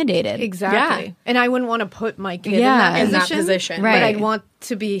intimidated. Exactly. Yeah. And I wouldn't want to put my kid Yeah. in In that that position. Right. But I'd want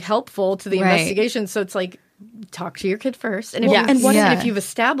to be helpful to the Right. investigation. So it's like, talk to your kid first. And if, Yes. and Yeah. if you've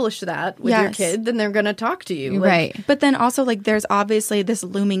established that with your Yes. kid, then they're going to talk to you. Like, Right. But then also, like, there's obviously this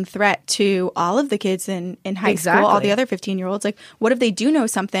looming threat to all of the kids in high school, all Exactly. the other 15-year-olds. Like, what if they do know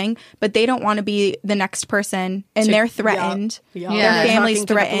something, but they don't want to be the next person and they're threatened? Yeah. Yeah. Their They're family's talking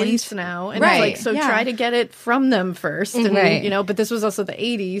to the threatened. police now. And Right. it's like, so Yeah. try to get it from them first. And, Right. you know, but this was also the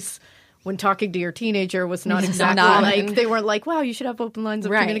 80s. When talking to your teenager was not exactly not- like, they weren't like, wow, you should have open lines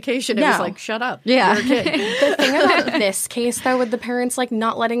of Right. communication. It No. was like, shut up. Yeah. You're a kid. The thing about this case, though, with the parents like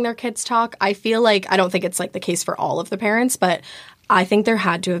not letting their kids talk, I feel like I don't think it's like the case for all of the parents, but I think there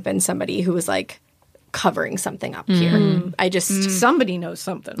had to have been somebody who was like covering something up here. I just Somebody knows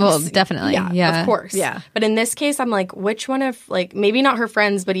something. Well, definitely. Yeah. of course. Yeah. But in this case, I'm like, which one of, like, maybe not her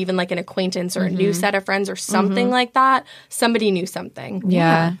friends, but even like an acquaintance or a new set of friends or something like that, somebody knew something.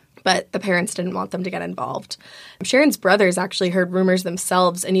 Yeah. But the parents didn't want them to get involved. Sharon's brothers actually heard rumors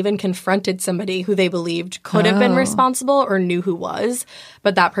themselves and even confronted somebody who they believed could have been responsible or knew who was,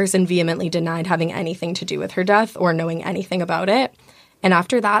 but that person vehemently denied having anything to do with her death or knowing anything about it. And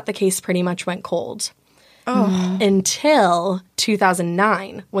after that, the case pretty much went cold. Until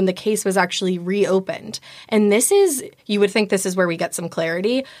 2009, when the case was actually reopened. And this is, you would think this is where we get some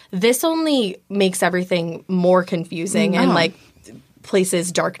clarity. This only makes everything more confusing and like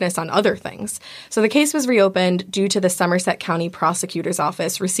places darkness on other things. So the case was reopened due to the Somerset County Prosecutor's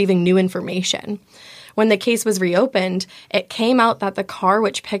Office receiving new information. When the case was reopened, it came out that the car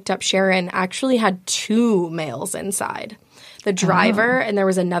which picked up Sharon actually had 2 males inside. The driver and there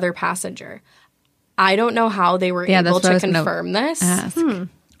was another passenger. I don't know how they were Yeah, able that's what I to was gonna confirm this. Ask.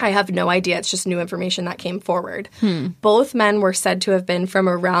 I have no idea. It's just new information that came forward. Both men were said to have been from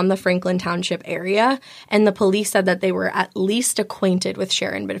around the Franklin Township area, and the police said that they were at least acquainted with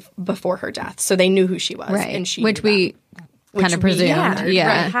Sharon before her death. So they knew who she was. Right. And she Which we kind of presumed.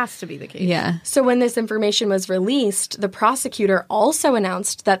 Yeah. It has to be the case. Yeah. So when this information was released, the prosecutor also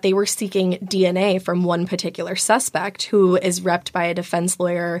announced that they were seeking DNA from one particular suspect who is repped by a defense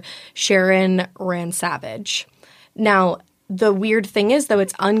lawyer, Sharon Ransavage. Now, the weird thing is, though,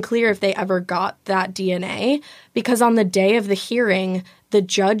 it's unclear if they ever got that DNA because on the day of the hearing, the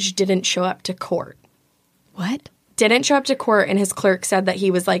judge didn't show up to court. What? Didn't show up to court, and his clerk said that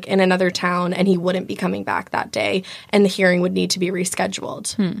he was like in another town and he wouldn't be coming back that day and the hearing would need to be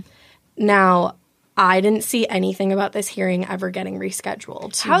rescheduled. Now, I didn't see anything about this hearing ever getting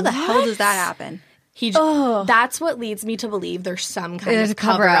rescheduled. How the hell does that happen? That's what leads me to believe there's some kind of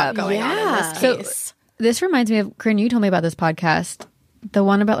cover-up going on in this case. This reminds me of, Corinne, you told me about this podcast, the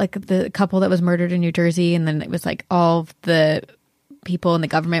one about like the couple that was murdered in New Jersey, and then it was like all of the people in the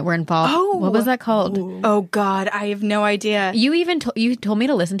government were involved. Oh, what was that called? Oh God, I have no idea. You even you told me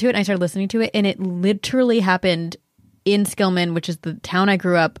to listen to it, and I started listening to it, and it literally happened in Skillman, which is the town I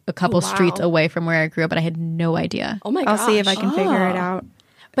grew up, a couple streets away from where I grew up, and I had no idea. Oh my gosh. I'll see if I can figure it out.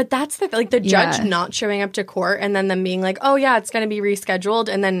 But that's the judge not showing up to court and then them being like, oh yeah, it's going to be rescheduled.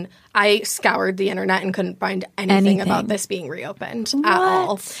 And then I scoured the internet and couldn't find anything about this being reopened at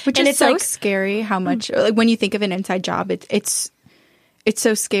all. Which is so scary how much, like when you think of an inside job, it's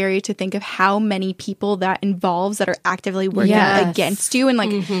so scary to think of how many people that involves that are actively working against you. And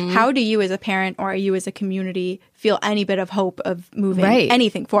like, how do you as a parent or you as a community feel any bit of hope of moving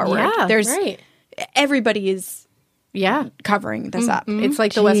anything forward? Yeah, everybody is covering this up. It's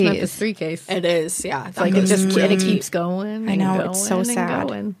like the West Memphis 3 case. It is, yeah. It's like it keeps going. I know, going, it's so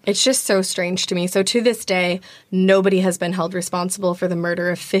sad. It's just so strange to me. So to this day, nobody has been held responsible for the murder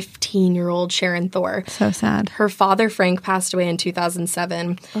of 15-year-old Sharon Thor. So sad. Her father, Frank, passed away in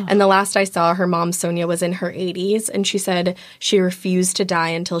 2007. And the last I saw, her mom, Sonia, was in her 80s. And she said she refused to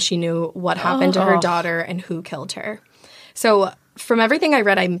die until she knew what happened to her daughter and who killed her. So from everything I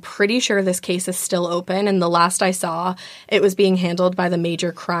read, I'm pretty sure this case is still open. And the last I saw, it was being handled by the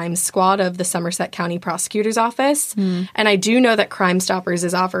Major Crimes Squad of the Somerset County Prosecutor's Office. And I do know that Crime Stoppers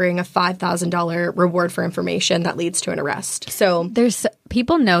is offering a $5,000 reward for information that leads to an arrest. So there's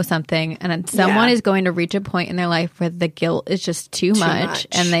people know something, and someone is going to reach a point in their life where the guilt is just too much,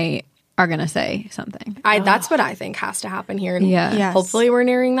 and they are going to say something. That's what I think has to happen here. And hopefully we're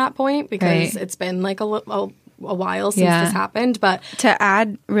nearing that point because it's been like a while since this happened. But to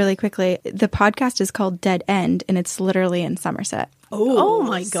add really quickly, the podcast is called Dead End, and it's literally in Somerset. Oh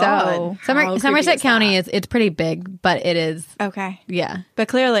my God. So Somerset County it's pretty big, but it is okay. Yeah. But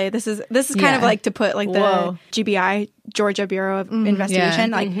clearly this is kind of like to put like the GBI, Georgia Bureau of Investigation.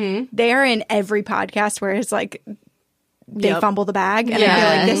 Like they are in every podcast where it's like they fumble the bag, and I feel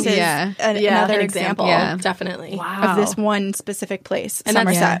like this is another example. Yeah, definitely. Of this one specific place, and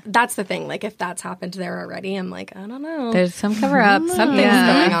Somerset. That's the thing. Like, if that's happened there already, I'm like, I don't know. There's some cover up. Something's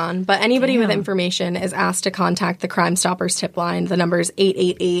going on. But anybody with information is asked to contact the Crime Stoppers tip line. The number is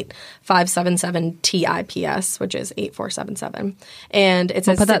 888-577-TIPS, which is 8477. And it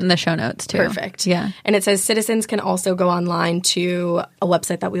says, we'll put that in the show notes too. Perfect. Yeah. And it says citizens can also go online to a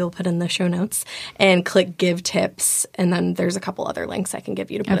website that we will put in the show notes and click Give Tips, and then there's a couple other links I can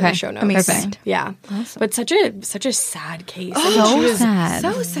give you to put in the show notes. Perfect. Yeah. Awesome. But such a sad case. So she was sad.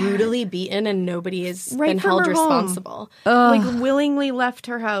 brutally beaten, and nobody has been held responsible. Like willingly left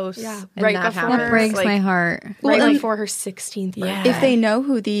her house. Yeah. Right before That breaks my heart. Right before her 16th birthday. If they know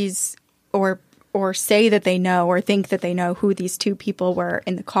who these or say that they know or think that they know who these two people were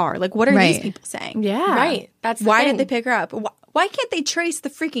in the car, like what are these people saying? Yeah. Right. That's why didn't they pick her up? Why can't they trace the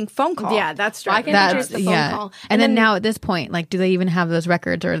freaking phone call? Yeah, that's true. Why can't they trace the phone call? And then now at this point, like, do they even have those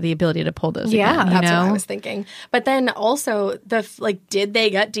records or the ability to pull those? Yeah, again, that's what I was thinking. But then also, did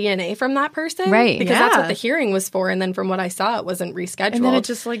they get DNA from that person? Right. Because that's what the hearing was for. And then from what I saw, it wasn't rescheduled. And then it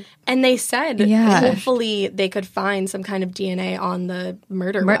just and they said hopefully they could find some kind of DNA on the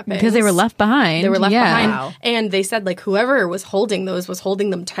murder weapons. Because they were left behind. They were left behind. Wow. And they said, like, whoever was holding those was holding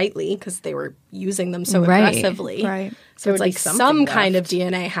them tightly because they were using them so aggressively. Right. So it's like some kind of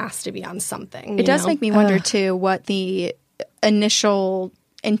DNA has to be on something. It does make me wonder, too, what the initial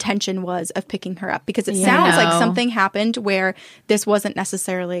intention was of picking her up, because it sounds like something happened where this wasn't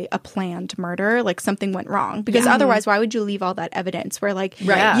necessarily a planned murder, like something went wrong, because otherwise why would you leave all that evidence where like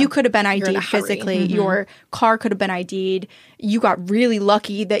you could have been ID'd physically, your car could have been ID'd, you got really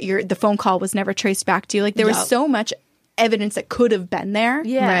lucky that the phone call was never traced back to you, like there was so much evidence that could have been there,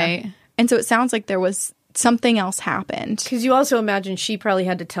 right? And so it sounds like there was something else happened. Because you also imagine she probably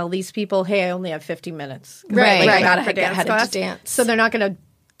had to tell these people, hey, I only have 50 minutes. Right. Like, I gotta gotta get class. to dance. So they're not going to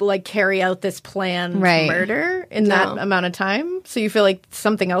like carry out this planned murder in that amount of time. So you feel like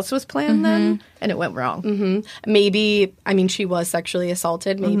something else was planned then and it went wrong. Maybe, I mean, she was sexually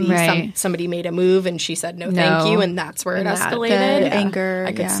assaulted. Maybe somebody made a move and she said no thank you, and that's where it escalated. Anger.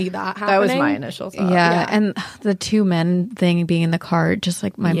 I could see that happening. That was my initial thought. Yeah, and the 2 men thing being in the car, just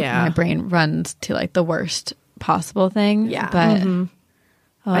like my brain runs to like the worst possible thing. Yeah. But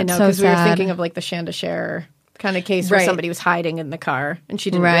I know, because we were thinking of like the Shanda Cher kind of case where somebody was hiding in the car and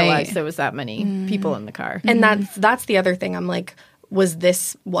she didn't realize there was that many people in the car. And that's the other thing. I'm like, was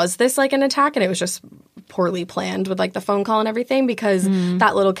this like an attack and it was just poorly planned with like the phone call and everything? Because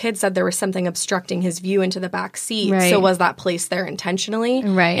that little kid said there was something obstructing his view into the back seat. So was that placed there intentionally?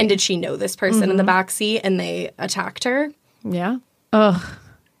 Right. And did she know this person in the back seat and they attacked her? Yeah. Ugh.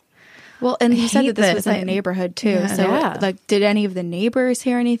 Well, and you said that this was in a Like, neighborhood too. So, like, did any of the neighbors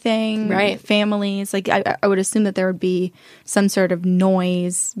hear anything? Right. Families? Like, I would assume that there would be some sort of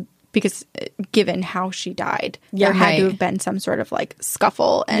noise because, given how she died, there had to have been some sort of like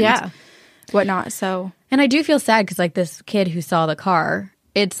scuffle and whatnot. So, and I do feel sad because like this kid who saw the car,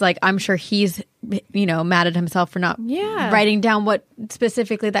 it's like I'm sure he's mad at himself for not writing down what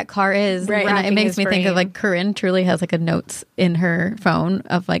specifically that car is. Right. And it makes me think of brain. like Corinne truly has like a notes in her phone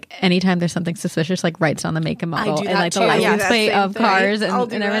of like anytime there's something suspicious, like writes down the make and model do and that like the too. I do license that plate same of thing. cars I'll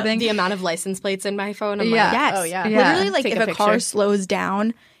and do that. everything. The amount of license plates in my phone. I'm Yeah. like, yes. Oh, yeah. Literally, like, Take if a a picture. car slows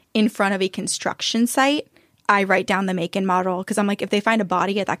down in front of a construction site, I write down the make and model because I'm like, if they find a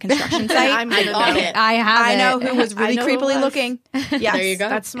body at that construction site, I'm gonna know it. I know who was really I know who it creepily was. looking. Yes. There you go.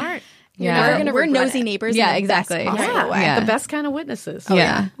 That's smart. Yeah. We're nosy neighbors. Yeah, in the best exactly. possible Yeah. way. Yeah. The best kind of witnesses.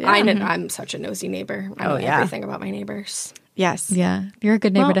 Yeah. I'm such a nosy neighbor. I know everything about my neighbors. Yes. Yeah. You're a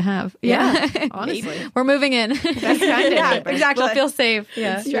good neighbor to have. Yeah. Honestly. We're moving in. Best kind of neighbor. Exactly. We'll feel safe.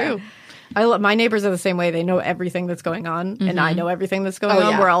 Yeah. It's true. My neighbors are the same way. They know everything that's going on, and I know everything that's going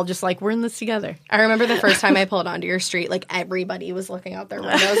on. yeah. We're all just like, we're in this together. I remember the first time I pulled onto your street, like everybody was looking out their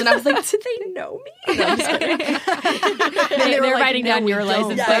windows, and I was like, "Did they know me?" No, I'm just kidding. They're writing down your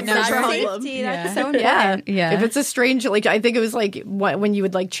license plate That's number. the problem. Safety, that's so Yeah. important. Yeah. If it's a strange, like, I think it was like when you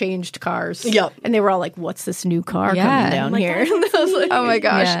would like changed cars. Yep. And they were all like, what's this new car Yeah. coming down here? And I was like, Oh my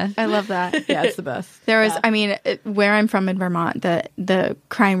gosh. Yeah. I love that. yeah, it's the best. There was, I mean, where I'm from in Vermont, the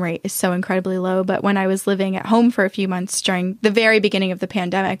crime rate is so incredibly low. But when I was living at home for a few months during the very beginning of the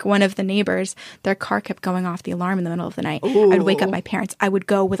pandemic, one of the neighbors, their car kept going off the alarm in the middle of the night. I'd wake up my parents. I would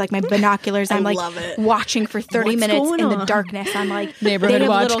go with like my binoculars. I'm like love it. watching for 30 What's minutes going in the on? darkness. I'm like, Neighborhood they have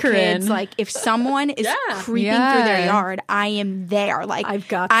watch little Corinne. kids. Like if someone is creeping Yeah. through their yard, I am there. Like I've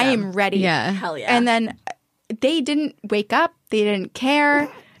got I them. am ready. Yeah. Hell yeah. And then they didn't wake up. They didn't care.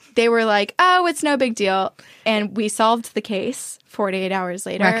 They were like, oh, it's no big deal. And we solved the case 48 hours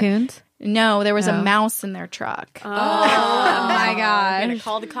later. Raccoons? No, there was a mouse in their truck. Oh my I'm gonna gosh.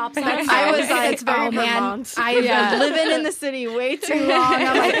 call the cops. I was like, It's very oh man, Vermont. I've been living in the city way too long.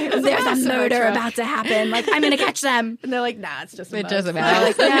 I'm like, there's a murder about to happen. Like, I'm going to catch them. And they're like, nah, it's just a It mouse. doesn't I'm matter.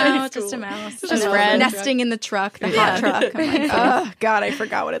 like, no, it's just a mouse. just And red. nesting in the truck, the hot truck. I'm like, oh, God, I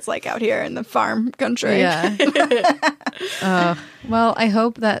forgot what it's like out here in the farm country. Yeah. Well, I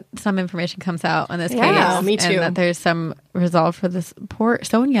hope that some information comes out on this Yeah, case. me too. And that there's some resolve for this poor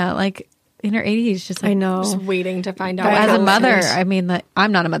Sonia, like in her 80s. Just like, I know. just waiting to find out. But what As a happened. mother, I mean, like,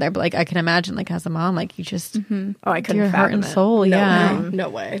 I'm not a mother, but like I can imagine, like as a mom, like you just Oh, I couldn't your heart and fathom it. soul. Yeah, No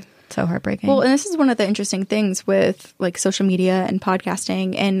way. so heartbreaking. Well, and this is one of the interesting things with like social media and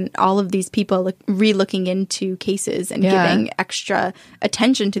podcasting and all of these people like, re-looking into cases and Yeah. giving extra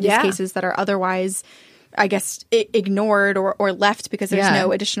attention to these Yeah. cases that are otherwise, I guess, ignored or left because there's Yeah.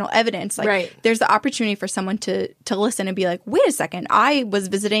 no additional evidence. Like, Right. there's the opportunity for someone to listen and be like, wait a second, I was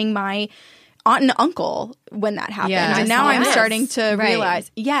visiting my aunt and uncle when that happened. Yeah. And now saw I'm this. starting to Right.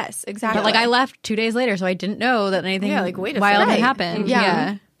 realize, yes, exactly. but like I left 2 days later, so I didn't know that anything Yeah, like, wait a wild had second. happened. Yeah.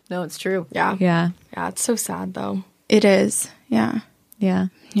 Yeah, No, it's true. Yeah. yeah, Yeah. It's so sad though. It is. Yeah. yeah.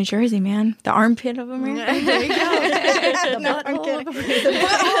 New Jersey, man. The armpit of America. There you go. No, I'm kidding.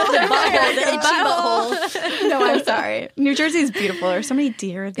 No, I'm sorry. New Jersey's beautiful. There's so many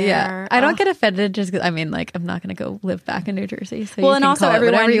deer there. Yeah, I don't get offended just because I mean, like, I'm not going to go live back in New Jersey. So Well, you and can also call it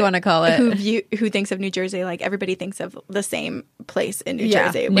everyone whatever you want to call it. who thinks of New Jersey, like everybody thinks of the same place in New Yeah.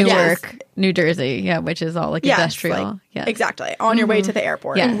 Jersey. which is- Newark, New Jersey, yeah, which is all like Yes, industrial. like, Yes. exactly. On your way to the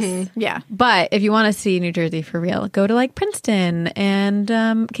airport. Yes. Yeah. But if you want to see New Jersey for real, go to like Princeton and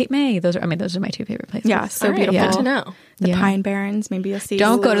Cape May. Those are my two favorite places. Yeah, so All right, beautiful. good to know. The Yeah. Pine Barrens. Maybe you'll see.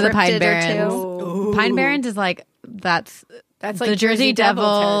 Don't go to the Pine cryptid or Barrens. two. Pine Barrens is like that's That's the Jersey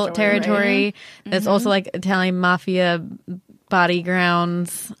Devil territory. Right? That's also like Italian mafia body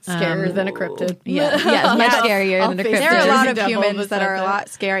grounds. Scarier than a cryptid. Yeah. Yes, much scarier than a cryptid. There are a lot of humans that are a lot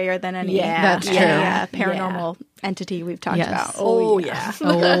scarier than any that's true. Paranormal entity we've talked about. Oh, yeah.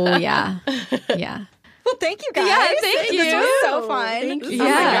 Oh, yeah. Yeah. Well, thank you guys. Yeah, thank you. This was so fun. Thank you. Yeah. Oh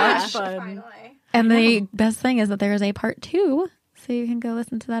my gosh, fun. And the best thing is that there is a part 2, so you can go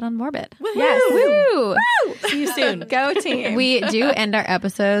listen to that on Morbid. Woo-hoo. Yes. Woo! See you soon. Go team. We do end our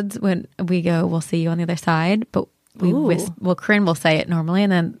episodes when we go, we'll see you on the other side, but Corinne will say it normally,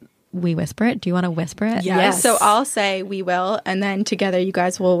 and then we whisper it. Do you want to whisper it? Yes. So I'll say we will, and then together you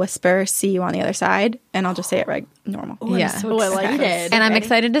guys will whisper, see you on the other side, and I'll just say it right normal. Oh, I'm so excited. And I'm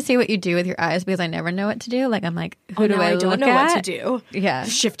excited to see what you do with your eyes because I never know what to do. Like, I'm like, who do I don't look know at? what to do. Yeah.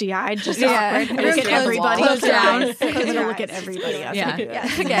 Shifty-eyed, just awkward. Look at everybody. Close your down. eyes. I'm going to look at everybody. Yeah.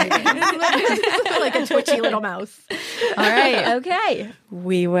 Like a twitchy little mouse. All right. Okay.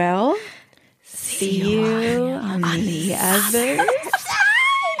 We will see you on the other side.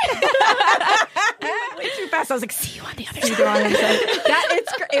 Way too fast. I was like, see you on the other side.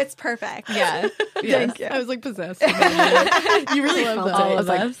 It's perfect. Yeah. Thank you. I was like possessed. You really felt it. I was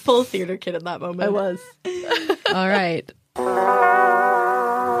like full theater kid in that moment. I was. All right. Very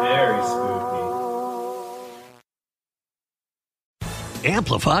spooky.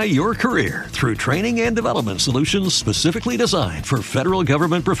 Amplify your career through training and development solutions specifically designed for federal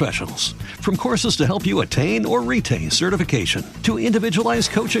government professionals. From courses to help you attain or retain certification, to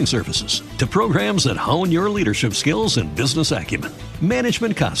individualized coaching services, to programs that hone your leadership skills and business acumen,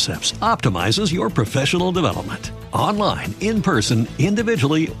 Management Concepts optimizes your professional development. Online, in person,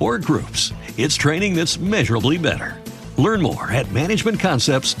 individually, or groups, it's training that's measurably better. Learn more at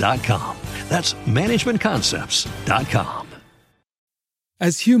managementconcepts.com. That's managementconcepts.com.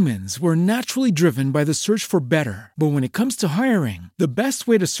 As humans, we're naturally driven by the search for better. But when it comes to hiring, the best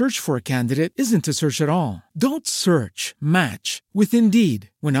way to search for a candidate isn't to search at all. Don't search, match with Indeed.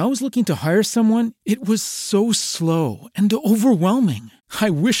 When I was looking to hire someone, it was so slow and overwhelming.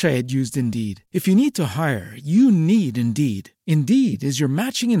 I wish I had used Indeed. If you need to hire, you need Indeed. Indeed is your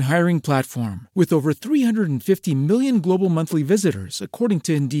matching and hiring platform with over 350 million global monthly visitors, according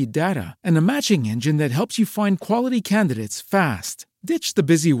to Indeed data, and a matching engine that helps you find quality candidates fast. Ditch the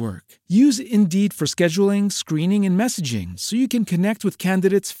busy work. Use Indeed for scheduling, screening, and messaging so you can connect with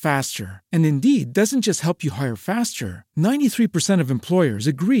candidates faster. And Indeed doesn't just help you hire faster. 93% of employers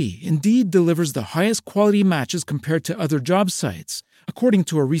agree Indeed delivers the highest quality matches compared to other job sites, according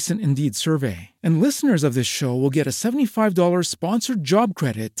to a recent Indeed survey. And listeners of this show will get a $75 sponsored job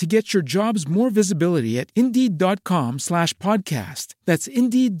credit to get your jobs more visibility at Indeed.com/podcast. That's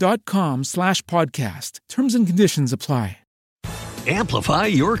Indeed.com/podcast. Terms and conditions apply. Amplify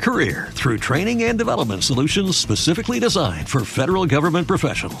your career through training and development solutions specifically designed for federal government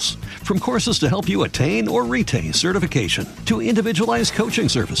professionals. From courses to help you attain or retain certification, to individualized coaching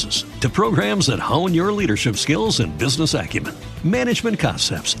services, to programs that hone your leadership skills and business acumen, Management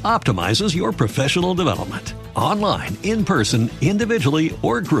Concepts optimizes your professional development. Online, in person, individually,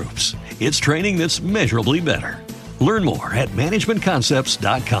 or groups, it's training that's measurably better. Learn more at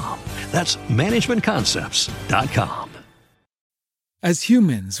managementconcepts.com. That's managementconcepts.com. As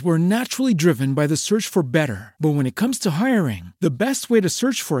humans, we're naturally driven by the search for better. But when it comes to hiring, the best way to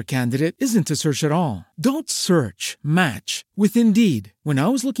search for a candidate isn't to search at all. Don't search, match with Indeed. When I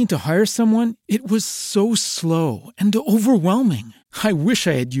was looking to hire someone, it was so slow and overwhelming. I wish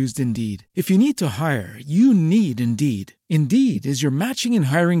I had used Indeed. If you need to hire, you need Indeed. Indeed is your matching and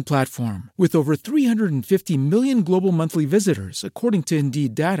hiring platform with over 350 million global monthly visitors, according to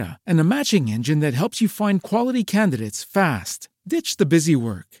Indeed data, and a matching engine that helps you find quality candidates fast. Ditch the busy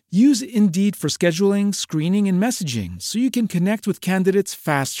work. Use Indeed for scheduling, screening, and messaging so you can connect with candidates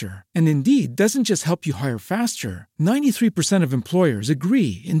faster. And Indeed doesn't just help you hire faster. 93% of employers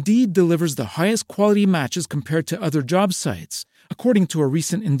agree Indeed delivers the highest quality matches compared to other job sites, according to a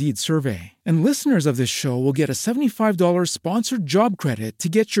recent Indeed survey. And listeners of this show will get a $75 sponsored job credit to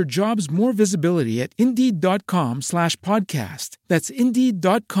get your jobs more visibility at Indeed.com/podcast. That's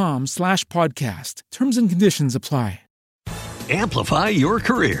Indeed.com/podcast. Terms and conditions apply. Amplify your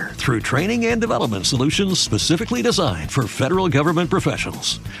career through training and development solutions specifically designed for federal government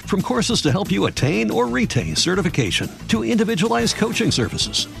professionals. From courses to help you attain or retain certification, to individualized coaching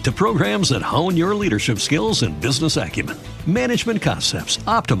services, to programs that hone your leadership skills and business acumen, Management Concepts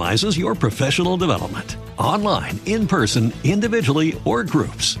optimizes your professional development. Online, in person, individually, or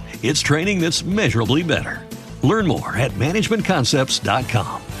groups, it's training that's measurably better. Learn more at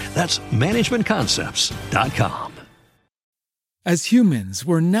managementconcepts.com. That's managementconcepts.com. As humans,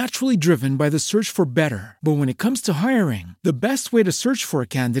 we're naturally driven by the search for better. But when it comes to hiring, the best way to search for a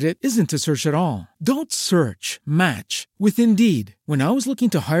candidate isn't to search at all. Don't search, match with Indeed. When I was looking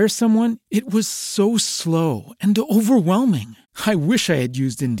to hire someone, it was so slow and overwhelming. I wish I had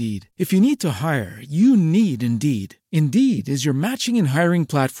used Indeed. If you need to hire, you need Indeed. Indeed is your matching and hiring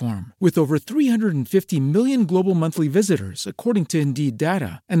platform with over 350 million global monthly visitors, according to Indeed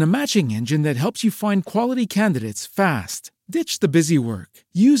data, and a matching engine that helps you find quality candidates fast. Ditch the busy work.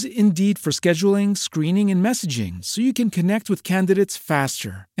 Use Indeed for scheduling, screening, and messaging so you can connect with candidates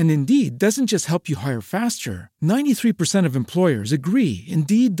faster. And Indeed doesn't just help you hire faster. 93% of employers agree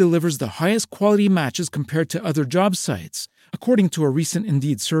Indeed delivers the highest quality matches compared to other job sites, according to a recent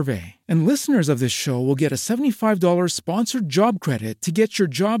Indeed survey. And listeners of this show will get a $75 sponsored job credit to get your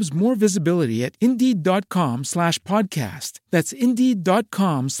jobs more visibility at Indeed.com/podcast. That's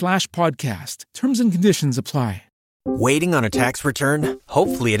Indeed.com/podcast. Terms and conditions apply. Waiting on a tax return?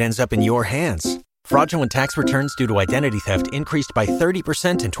 Hopefully it ends up in your hands. Fraudulent tax returns due to identity theft increased by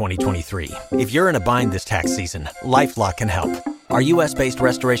 30% in 2023. If you're in a bind this tax season, LifeLock can help. Our U.S.-based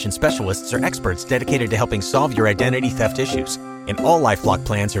restoration specialists are experts dedicated to helping solve your identity theft issues. And all LifeLock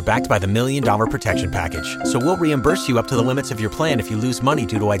plans are backed by the $1 Million Protection Package. So we'll reimburse you up to the limits of your plan if you lose money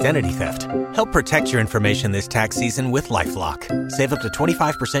due to identity theft. Help protect your information this tax season with LifeLock. Save up to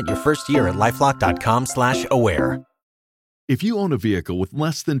 25% your first year at LifeLock.com/aware. If you own a vehicle with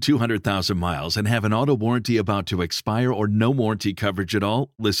less than 200,000 miles and have an auto warranty about to expire or no warranty coverage at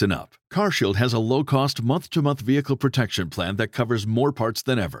all, listen up. CarShield has a low-cost month-to-month vehicle protection plan that covers more parts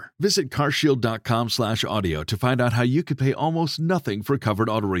than ever. Visit carshield.com/audio to find out how you could pay almost nothing for covered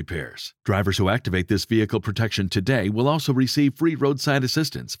auto repairs. Drivers who activate this vehicle protection today will also receive free roadside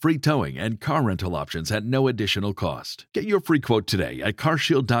assistance, free towing, and car rental options at no additional cost. Get your free quote today at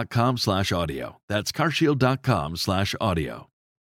carshield.com/audio. That's carshield.com/audio.